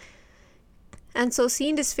 And so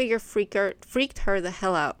seeing this figure freaked her the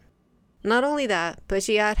hell out. Not only that, but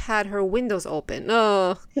she had her windows open.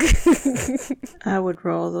 Oh. I would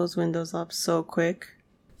roll those windows up so quick.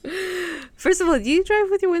 First of all, do you drive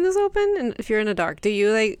with your windows open? And if you're in the dark, do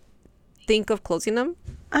you like think of closing them?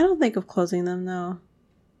 I don't think of closing them, no.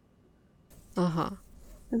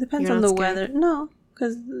 It depends on the weather. No,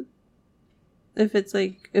 because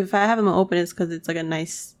if I have them open, it's because it's like a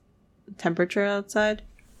nice temperature outside.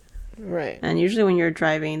 Right. And usually when you're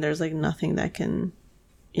driving, there's like nothing that can,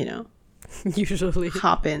 usually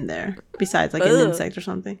hop in there besides like an insect or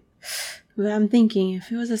something. But I'm thinking if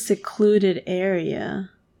it was a secluded area,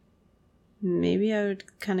 maybe I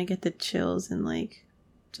would kind of get the chills and like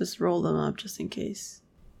just roll them up just in case.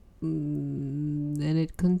 Then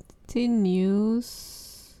it continues.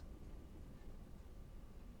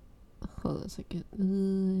 Hold on a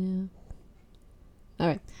second. All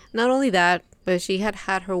right. Not only that, but she had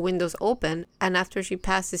her windows open, and after she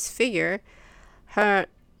passed this figure, her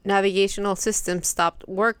navigational system stopped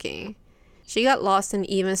working. She got lost and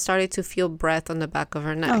even started to feel breath on the back of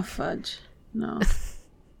her neck. Oh, fudge. No.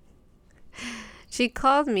 She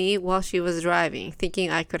called me while she was driving, thinking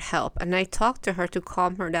I could help, and I talked to her to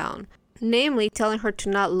calm her down. Namely, telling her to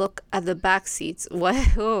not look at the back seats.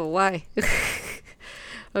 What? Oh, why?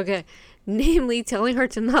 Okay. Namely, telling her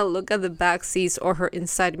to not look at the back seats or her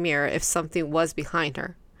inside mirror if something was behind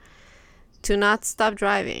her. To not stop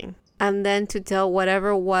driving. And then to tell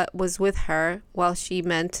whatever what was with her while she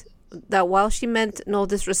meant no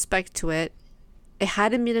disrespect to it, it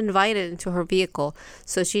hadn't been invited into her vehicle,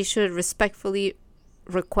 so she should respectfully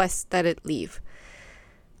request that it leave.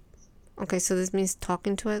 Okay, so this means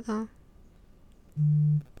talking to it, though?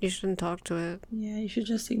 You shouldn't talk to it. Yeah, you should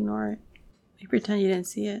just ignore it. You pretend you didn't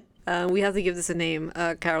see it. We have to give this a name.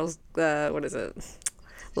 Carol's, what is it?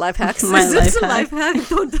 Life hacks. My Is life this a life hack?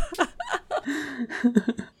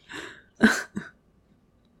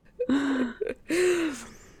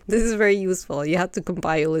 This is very useful. You have to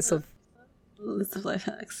compile a list of life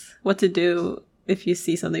hacks. What to do if you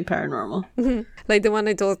see something paranormal. Like the one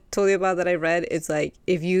I told you about that I read. It's like,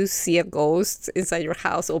 if you see a ghost inside your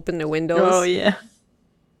house, open the windows. Oh, yeah.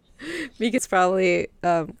 Because it's probably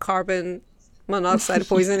carbon monoxide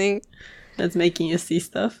poisoning. That's making you see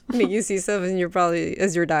stuff. Make you see stuff and you're probably,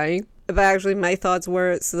 as you're dying. But actually my thoughts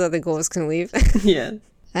were so that the ghost can leave. Yeah.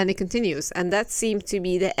 And it continues, and that seemed to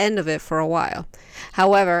be the end of it for a while.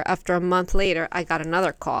 However, after a month later, I got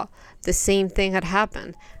another call. The same thing had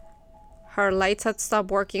happened. Her lights had stopped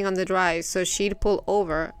working on the drive, so she'd pull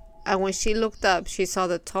over, and when she looked up, she saw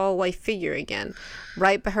the tall white figure again,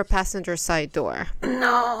 right by her passenger side door.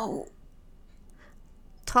 No!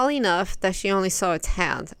 Tall enough that she only saw its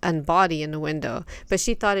hand and body in the window, but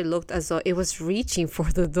she thought it looked as though it was reaching for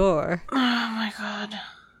the door. Oh my god.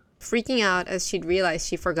 Freaking out as she'd realized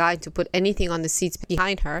she forgot to put anything on the seats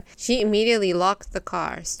behind her, she immediately locked the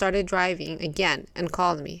car, started driving again, and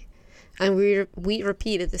called me. And we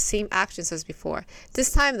repeated the same actions as before.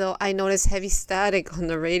 This time, though, I noticed heavy static on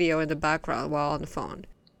the radio in the background while on the phone.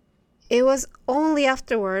 It was only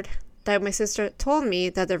afterward that my sister told me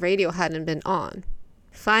that the radio hadn't been on.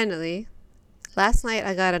 Finally, last night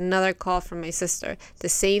I got another call from my sister. The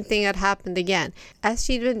same thing had happened again. As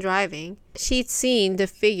she'd been driving, she'd seen the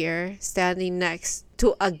figure standing next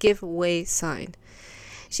to a giveaway sign.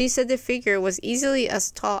 She said the figure was easily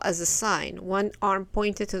as tall as the sign, one arm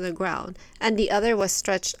pointed to the ground, and the other was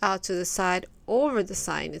stretched out to the side over the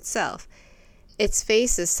sign itself. Its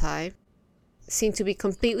face this time seemed to be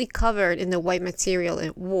completely covered in the white material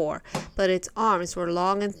it wore, but its arms were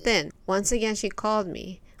long and thin. Once again she called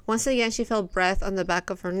me. Once again she felt breath on the back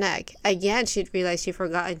of her neck. Again she'd realized she'd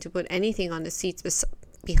forgotten to put anything on the seats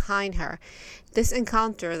behind her. This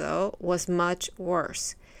encounter, though, was much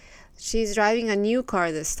worse. She's driving a new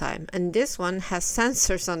car this time, and this one has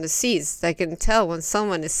sensors on the seats that can tell when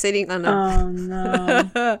someone is sitting on a... Oh, no.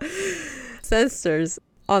 Sensors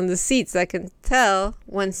on the seats that can tell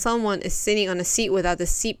when someone is sitting on a seat without the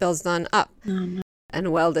seatbelts done up. Oh, no.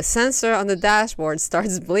 And well, the sensor on the dashboard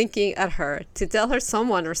starts blinking at her to tell her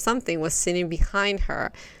someone or something was sitting behind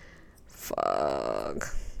her.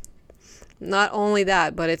 Fuck. Not only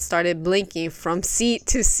that, but it started blinking from seat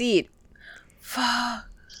to seat. Fuck.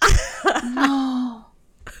 No.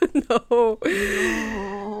 No.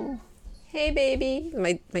 No. Hey, baby.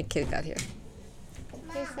 My kid got here.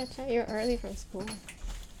 Hey, Sacha, you're early from school.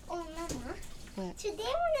 Oh, Mama. What? Today I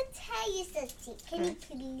want to tell you something. Can you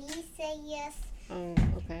please say yes?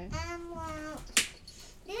 Okay. Well,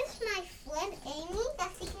 this is my friend Amy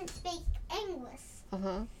that she can speak English.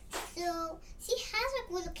 Uh-huh. So she has like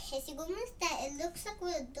little kissy goomers that it looks like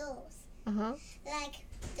little dolls. Uh-huh. Like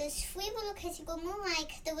there's 3 little kissy goomers,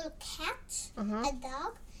 like the little cat, Uh-huh. a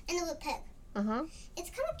dog, and a little pig. Uh-huh. It's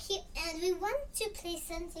kind of cute, and we want to play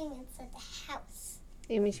something inside the house.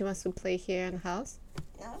 You mean she wants to play here in the house?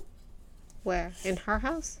 No, Where? In her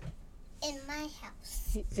house? in my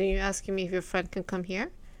house. So you're asking me if your friend can come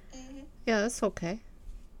here? Mm-hmm. Yeah, that's okay.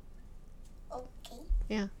 Okay.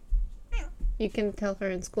 Yeah. Yeah. You can tell her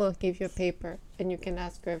in school, give you a paper, and you can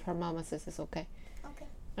ask her if her mama says it's okay. Okay.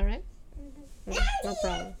 All right? No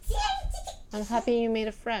problem. I'm happy you made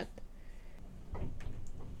a friend.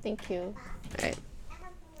 Thank you. All right.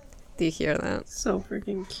 Do you hear that? So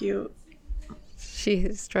freaking cute.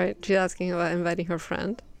 She's asking about inviting her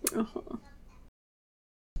friend. Uh-huh.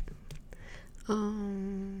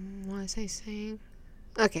 What was I saying?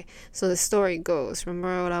 Okay, so the story goes.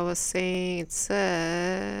 Remember what I was saying? It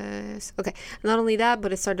says... Okay, not only that,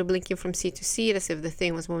 but it started blinking from seat to seat as if the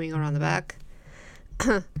thing was moving around the back.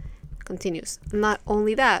 Continues. Not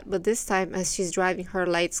only that, but this time as she's driving, her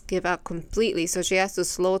lights give out completely, so she has to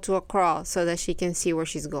slow to a crawl so that she can see where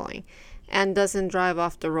she's going, and doesn't drive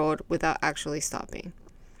off the road without actually stopping.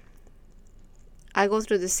 I go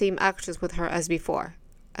through the same actions with her as before,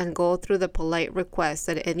 and go through the polite request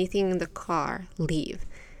that anything in the car leave.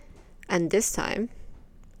 And this time,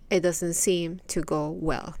 it doesn't seem to go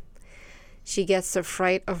well. She gets the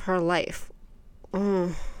fright of her life.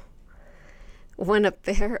 When a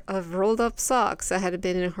pair of rolled up socks that had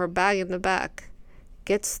been in her bag in the back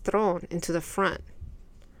gets thrown into the front.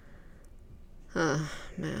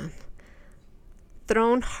 Man.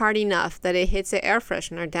 Thrown hard enough that it hits the air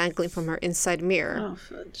freshener dangling from her inside mirror. Oh,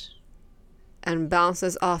 fudge. And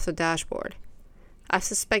bounces off the dashboard. I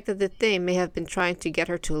suspect that the thing may have been trying to get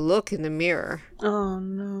her to look in the mirror. Oh,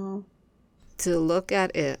 no. To look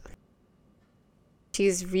at it.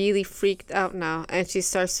 She's really freaked out now, and she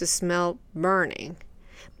starts to smell burning.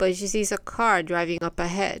 But she sees a car driving up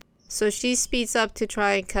ahead, so she speeds up to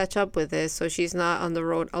try and catch up with it so she's not on the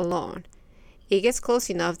road alone. It gets close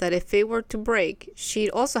enough that if it were to brake,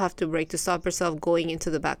 she'd also have to brake to stop herself going into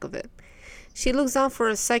the back of it. She looks down for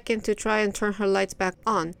a second to try and turn her lights back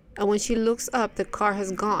on, and when she looks up, the car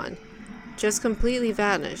has gone. Just completely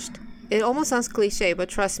vanished. It almost sounds cliche, but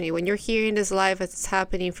trust me, when you're hearing this live as it's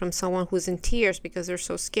happening from someone who's in tears because they're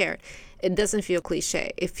so scared, it doesn't feel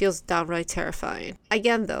cliche. It feels downright terrifying.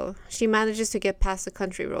 Again, though, she manages to get past the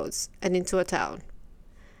country roads and into a town.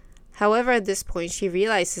 However, at this point, she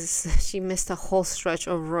realizes that she missed a whole stretch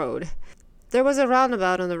of road. There was a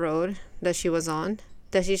roundabout on the road that she was on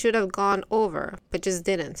that she should have gone over, but just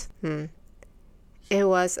didn't. It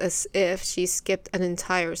was as if she skipped an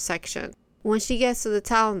entire section. When she gets to the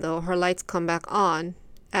town, though, her lights come back on,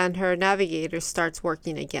 and her navigator starts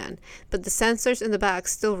working again. But the sensors in the back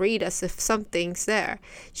still read as if something's there.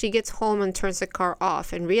 She gets home and turns the car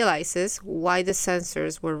off and realizes why the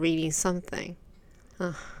sensors were reading something.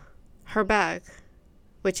 Her bag,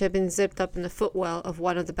 which had been zipped up in the footwell of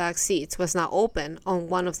one of the back seats, was now open on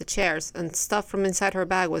one of the chairs, and stuff from inside her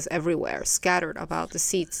bag was everywhere, scattered about the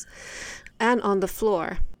seats and on the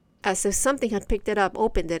floor, as if something had picked it up,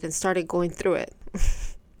 opened it, and started going through it.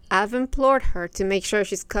 I've implored her to make sure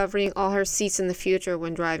she's covering all her seats in the future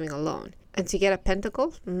when driving alone. And to get a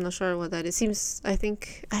pentacle, I'm not sure what that is. I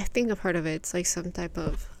think I've heard of it. It's like some type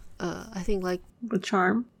of, I think like... A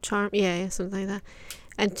charm? Charm, yeah, something like that.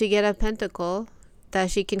 And to get a pentacle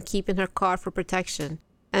that she can keep in her car for protection.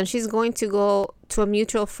 And she's going to go to a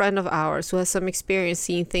mutual friend of ours who has some experience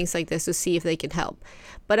seeing things like this to see if they can help.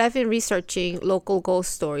 But I've been researching local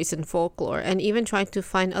ghost stories and folklore, and even trying to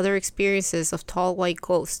find other experiences of tall white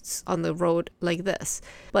ghosts on the road like this.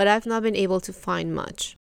 But I've not been able to find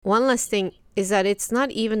much. One last thing is that it's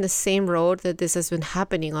not even the same road that this has been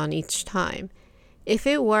happening on each time. If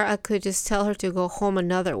it were, I could just tell her to go home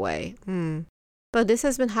another way. But this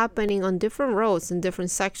has been happening on different roads in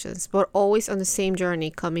different sections, but always on the same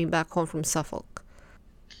journey coming back home from Suffolk.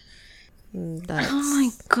 Oh my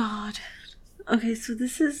god. Okay, so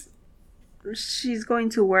this is... She's going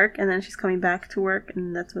to work, and then she's coming back to work,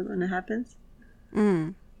 and that's when it happens?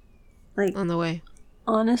 Like, on the way.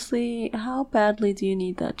 Honestly, how badly do you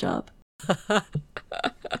need that job?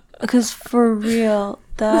 Because for real,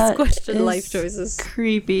 that question is life choices.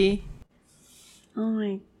 Creepy. Oh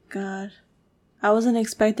my god. I wasn't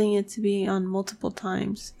expecting it to be on multiple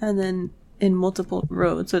times and then in multiple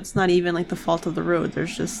roads. So it's not even like the fault of the road.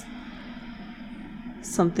 There's just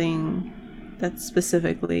something that's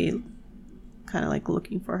specifically kind of like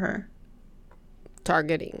looking for her.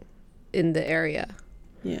 Targeting in the area.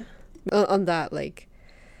 Yeah. On that, like,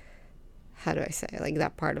 how do I say? Like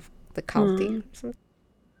that part of the county.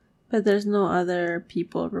 But there's no other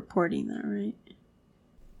people reporting that, right? It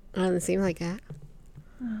doesn't seem like that.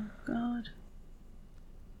 Oh, God.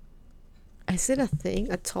 Is it a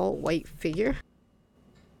thing? A tall white figure?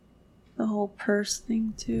 The whole purse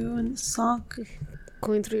thing too, and the sock.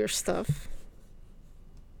 Going through your stuff.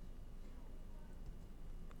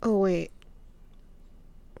 Oh wait.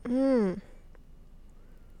 I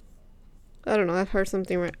don't know. I've heard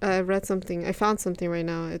something. I read something. I found something right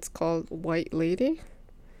now. It's called White Lady.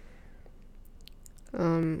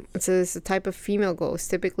 It says it's a type of female ghost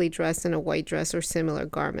typically dressed in a white dress or similar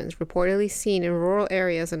garments, reportedly seen in rural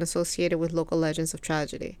areas and associated with local legends of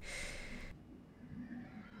tragedy.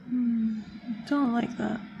 Don't like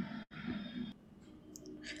that.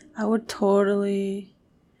 I would totally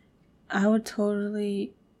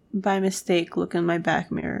by mistake look in my back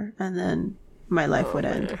mirror and then my life would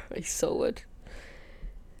end. I so would.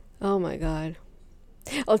 Oh my god.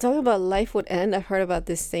 Oh, talking about life would end. I've heard about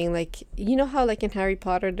this thing. Like, you know how like in Harry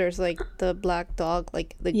Potter, there's like the black dog,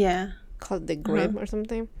 like the called the Grim or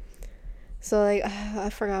something. So like, I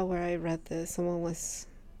forgot where I read this. Someone was,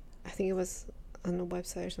 I think it was on a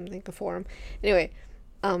website or something, a forum. Anyway,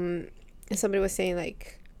 and somebody was saying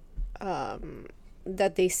like,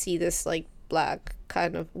 that they see this like black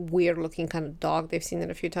kind of weird looking kind of dog. They've seen it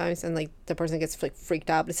a few times, and like the person gets like freaked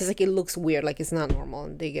out. It's just like it looks weird, like it's not normal,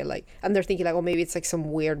 and they get like, and they're thinking like, oh, maybe it's like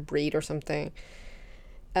some weird breed or something.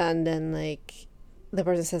 And then like the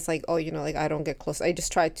person says like, oh, you know, like I don't get close. I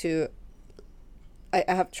just try to. I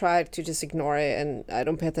have tried to just ignore it, and I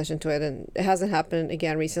don't pay attention to it, and it hasn't happened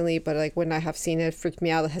again recently, but like when I have seen it, it freaked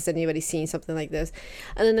me out. Has anybody seen something like this?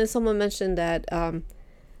 And then someone mentioned that and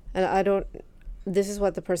I don't, this is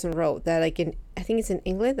what the person wrote, that like in, I think it's in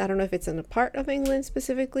England, I don't know if it's in a part of England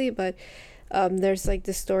specifically, but there's like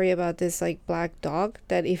this story about this like black dog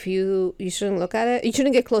that if you shouldn't look at it, you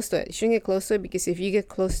shouldn't get close to it, because if you get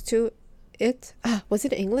close to it, was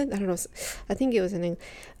it England? I don't know, I think it was in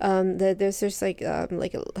England, that there's just like I don't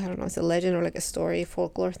know, it's a legend or like a story,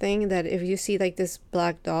 folklore thing, that if you see like this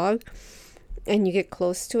black dog and you get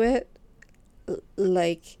close to it,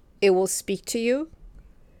 like it will speak to you,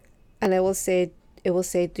 and it will say,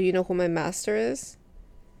 do you know who my master is?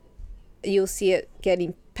 You'll see it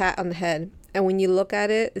getting pat on the head. And when you look at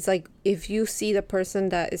it, it's like if you see the person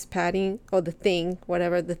that is patting, or the thing,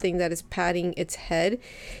 whatever, the thing that is patting its head,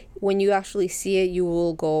 when you actually see it, you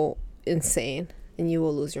will go insane and you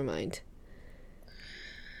will lose your mind.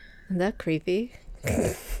 Isn't that creepy?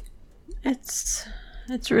 It's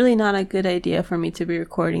really not a good idea for me to be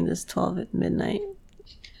recording this 12 at midnight.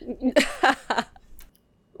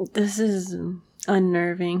 This is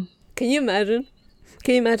unnerving. Can you imagine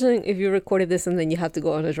if you recorded this and then you have to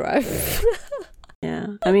go on a drive?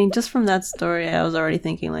 Yeah. I mean, just from that story, I was already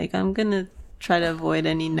thinking, like, I'm gonna try to avoid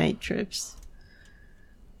any night trips.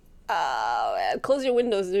 Oh, man. Close your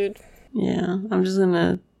windows, dude. Yeah. I'm just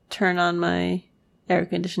gonna turn on my air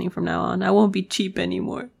conditioning from now on. I won't be cheap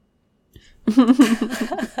anymore.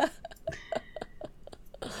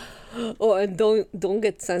 Oh, and don't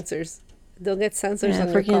get sensors. Don't get sensors on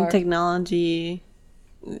your car. Freaking technology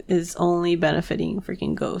is only benefiting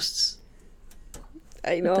freaking ghosts.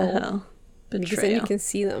 I know. What the hell? Betrayal. Because then you can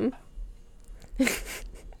see them.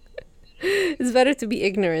 It's better to be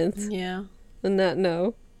ignorant. Yeah. Than not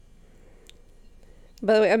know.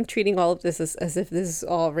 By the way, I'm treating all of this as if this is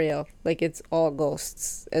all real. Like it's all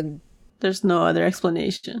ghosts. And there's no other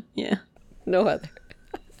explanation. Yeah. No other.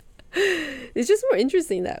 It's just more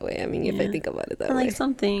interesting that way. I mean, if I think about it that way. Like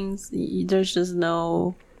some things, there's just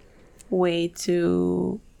no way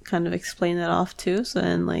to kind of explain that off too. So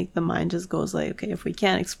then like the mind just goes like, okay, if we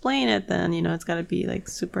can't explain it, then, you know, it's got to be like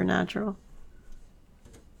supernatural.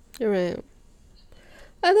 You're right.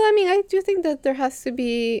 I mean, I do think that there has to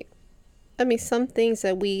be, I mean, some things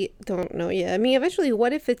that we don't know yet. I mean, eventually,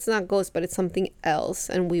 what if it's not ghost, but it's something else,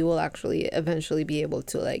 and we will actually eventually be able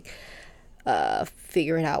to like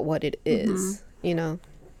figure it out what it is, you know?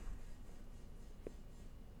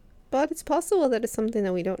 But it's possible that it's something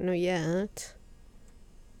that we don't know yet.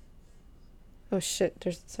 Oh shit,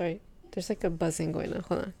 there's like a buzzing going on.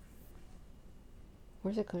 Hold on.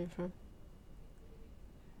 Where's it coming from?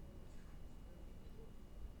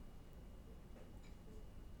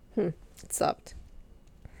 It stopped.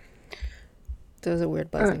 There was a weird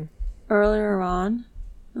buzzing. Earlier on,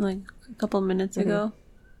 like a couple minutes ago,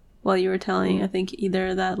 while you were telling, I think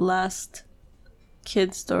either that last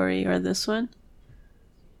kid story or this one,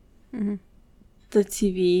 the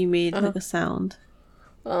TV made like a sound.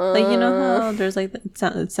 Like, you know how there's like it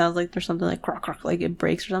sounds like there's something like crock crock, like it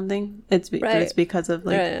breaks or something. It's because of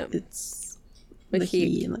like it's the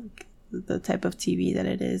heat and like the type of TV that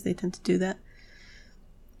it is. They tend to do that.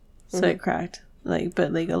 So it cracked, like,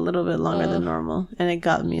 but like a little bit longer than normal, and it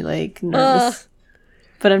got me like nervous.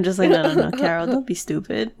 But I'm just like, no, Carol, don't be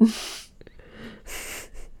stupid.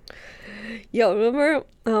 Yo, remember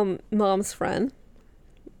Mom's friend?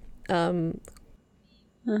 Beep.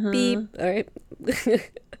 All right.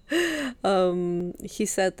 He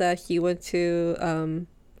said that he went to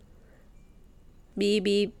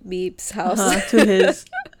Beep's house to his,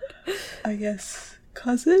 I guess,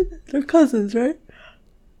 cousin. They're cousins, right?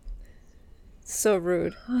 So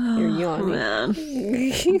rude. You're yawning. Man.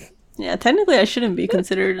 Yeah, technically I shouldn't be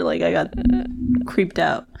considered like I got creeped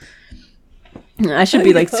out. I should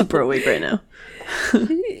be like super awake right now.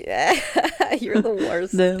 Yeah, you're the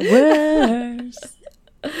worst. The worst.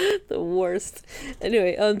 The worst.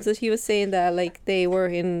 Anyway, so he was saying that like they were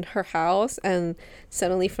in her house and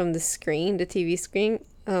suddenly from the screen, the TV screen,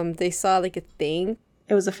 they saw like a thing.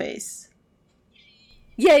 It was a face.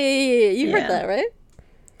 Yeah. You heard that, right?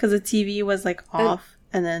 Because the TV was like off,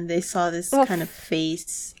 and then they saw this kind of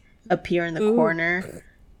face appear in the corner,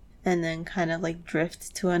 and then kind of like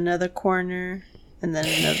drift to another corner, and then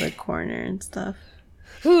another corner and stuff.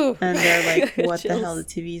 And they're like, what the hell, the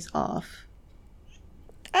TV's off.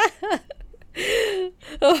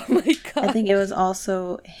 Oh my god. I think it was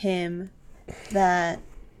also him that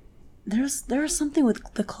there was something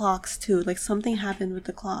with the clocks too. Like something happened with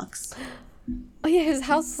the clocks. Oh yeah, his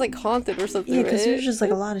house is like haunted or something. Yeah, because right? there's just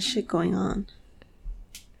like a lot of shit going on.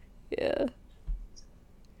 Yeah.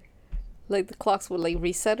 Like the clocks would like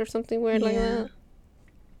reset or something weird like that.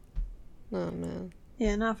 Oh man.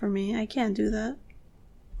 Yeah, not for me. I can't do that.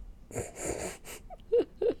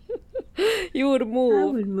 You would move. I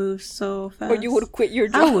would move so fast. Or you would quit your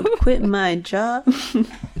job. I would quit my job.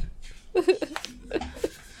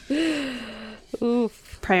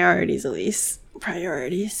 Oof. Priorities, Elise.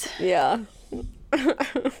 Priorities. Yeah.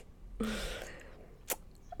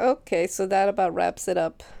 Okay, so that about wraps it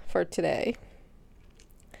up for today.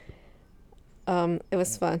 It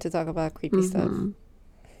was fun to talk about creepy stuff.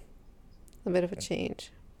 A bit of a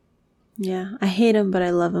change. Yeah, I hate him, but I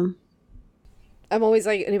love him. I'm always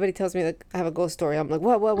like, anybody tells me that I have a ghost story, I'm like,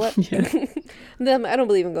 what? Yeah. Then I don't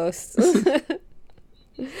believe in ghosts.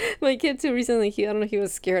 My kid too recently, I don't know, he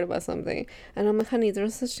was scared about something. And I'm like, honey,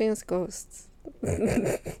 there's no such thing as ghosts.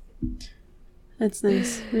 That's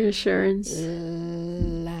nice. Reassurance.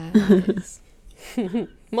 Lies.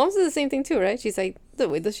 Mom says the same thing too, right? She's like,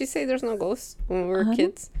 wait, does she say there's no ghosts when we were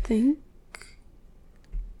kids? I think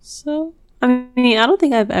so. I mean, I don't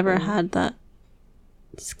think I've ever had that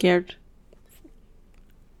scared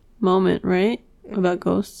moment, right? About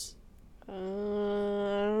ghosts. I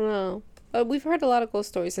don't know. We've heard a lot of ghost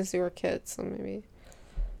stories since we were kids, so maybe.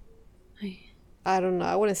 I don't know.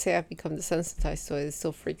 I wouldn't say I've become desensitized to it. It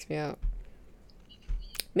still freaks me out.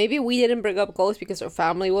 Maybe we didn't bring up ghosts because our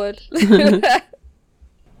family would.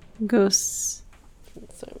 Ghosts.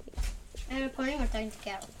 Sorry. I'm recording or talking to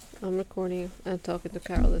Carol? I'm recording and talking to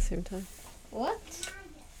Carol at the same time. What?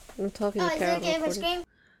 I'm talking Oh, to is Carol. it okay if I scream?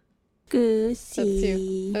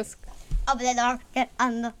 Ghosty. That's Open the door, get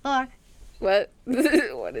on the floor. what?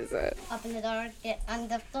 What is that? Open the door, get on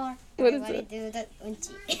the floor. What is Everybody do the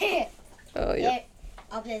unchi. Oh yeah.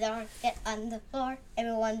 Open the door, get on the floor.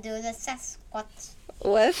 Everyone do the Sasquatch.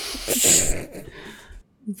 What? Is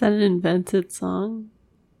that an invented song?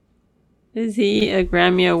 Is he a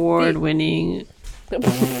Grammy Award winning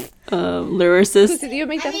lyricist? Did you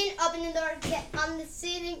make that? Open the door, get on the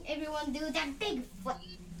ceiling. Everyone do that Bigfoot.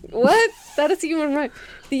 What? That is even right.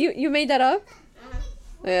 You made that up?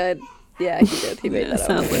 Yeah, he did. He made Yeah, that up.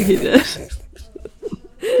 sounds like he did.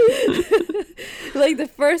 Like the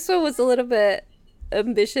first one was a little bit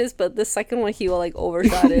ambitious, but the second one he like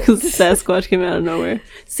overshot it. Because Sasquatch came out of nowhere.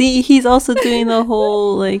 See, he's also doing the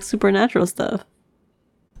whole like supernatural stuff.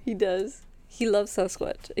 He does. He loves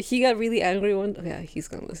Sasquatch. He got really angry one. Yeah, he's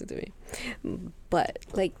gonna listen to me. But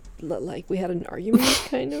like we had an argument,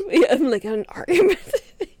 kind of. Yeah, I'm like an argument.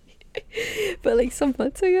 But like some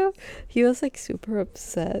months ago, he was like super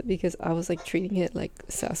upset because I was like treating it like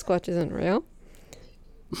Sasquatch isn't real.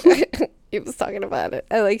 He was talking about it,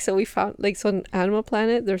 and like so we found like so on Animal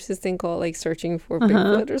Planet there's this thing called like searching for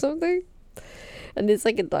Bigfoot or something, and it's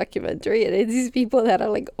like a documentary, and it's these people that are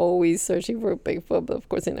like always searching for Bigfoot, but of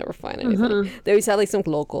course they never find anything. They always have like some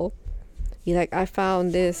local. He like, I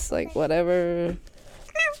found this like whatever.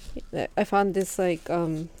 I found this like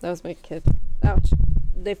that was my kid. Ouch.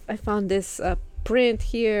 I found this print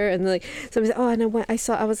here, and like somebody said, oh, and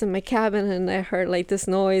I was in my cabin and I heard like this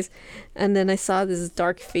noise, and then I saw this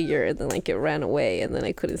dark figure, and then like it ran away, and then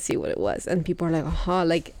I couldn't see what it was, and people are like,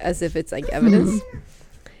 like as if it's like evidence.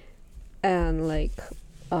 And like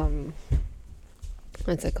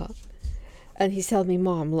what's it called? And he's telling me,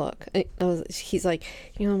 Mom, look. He's like,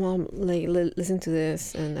 Mom, like listen to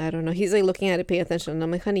this, and I don't know, he's like looking at it, paying attention, and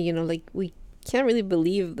I'm like, honey, like we can't really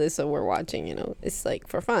believe this that we're watching, it's like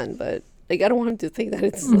for fun, but like I don't want him to think that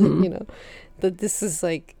it's like, that this is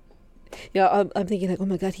like, I'm thinking like, oh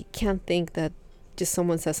my god, he can't think that just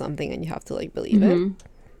someone says something and you have to like believe it,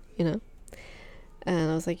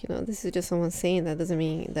 and I was like, this is just someone saying that, doesn't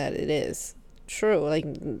mean that it is true. Like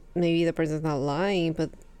maybe the person's not lying,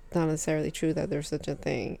 but not necessarily true that there's such a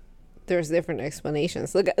thing. There's different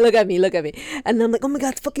explanations. Look at me. And I'm like, oh my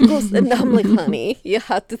god, it's fucking close. And I'm like, honey, you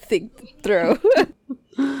have to think through.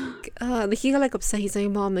 He got like upset. He's like,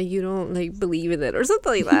 Mom, like, you don't like believe in it or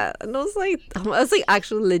something like that. And I was like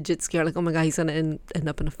actually legit scared. Like, oh my god, he's gonna end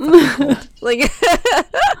up in a fucking cult. Like,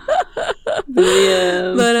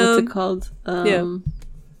 yeah, but what's it called?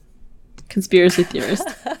 Conspiracy theorist.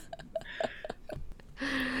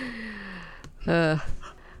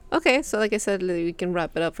 Okay, so like I said, we can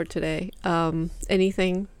wrap it up for today.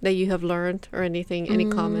 Anything that you have learned or anything, any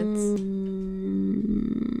comments?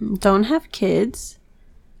 Don't have kids.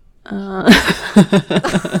 I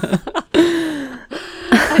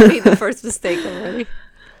made the first mistake already.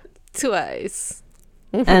 Twice.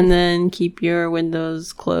 And then keep your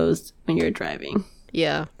windows closed when you're driving.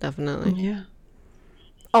 Yeah, definitely. Yeah.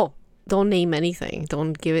 Oh, don't name anything.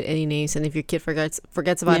 Don't give it any names. And if your kid forgets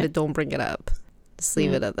about it, don't bring it up. Just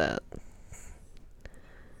leave it at that.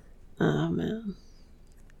 Oh, man.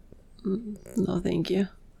 No, thank you.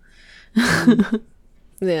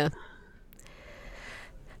 Yeah.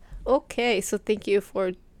 Okay, so thank you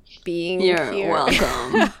for being here. You're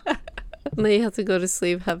welcome. Now you have to go to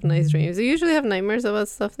sleep. Have nice dreams. You usually have nightmares about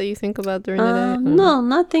stuff that you think about during the day? No,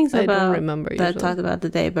 not things I about don't remember that I talked about the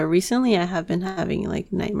day. But recently I have been having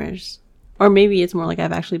like nightmares. Or maybe it's more like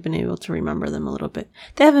I've actually been able to remember them a little bit.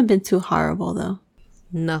 They haven't been too horrible though.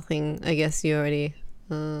 Nothing. I guess you already...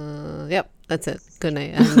 yep, that's it. Good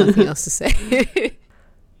night. I have nothing else to say.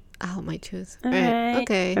 Ow, my shoes. All right.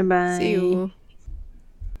 Okay. Bye-bye. See you. All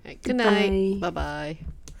right, good night. Bye-bye.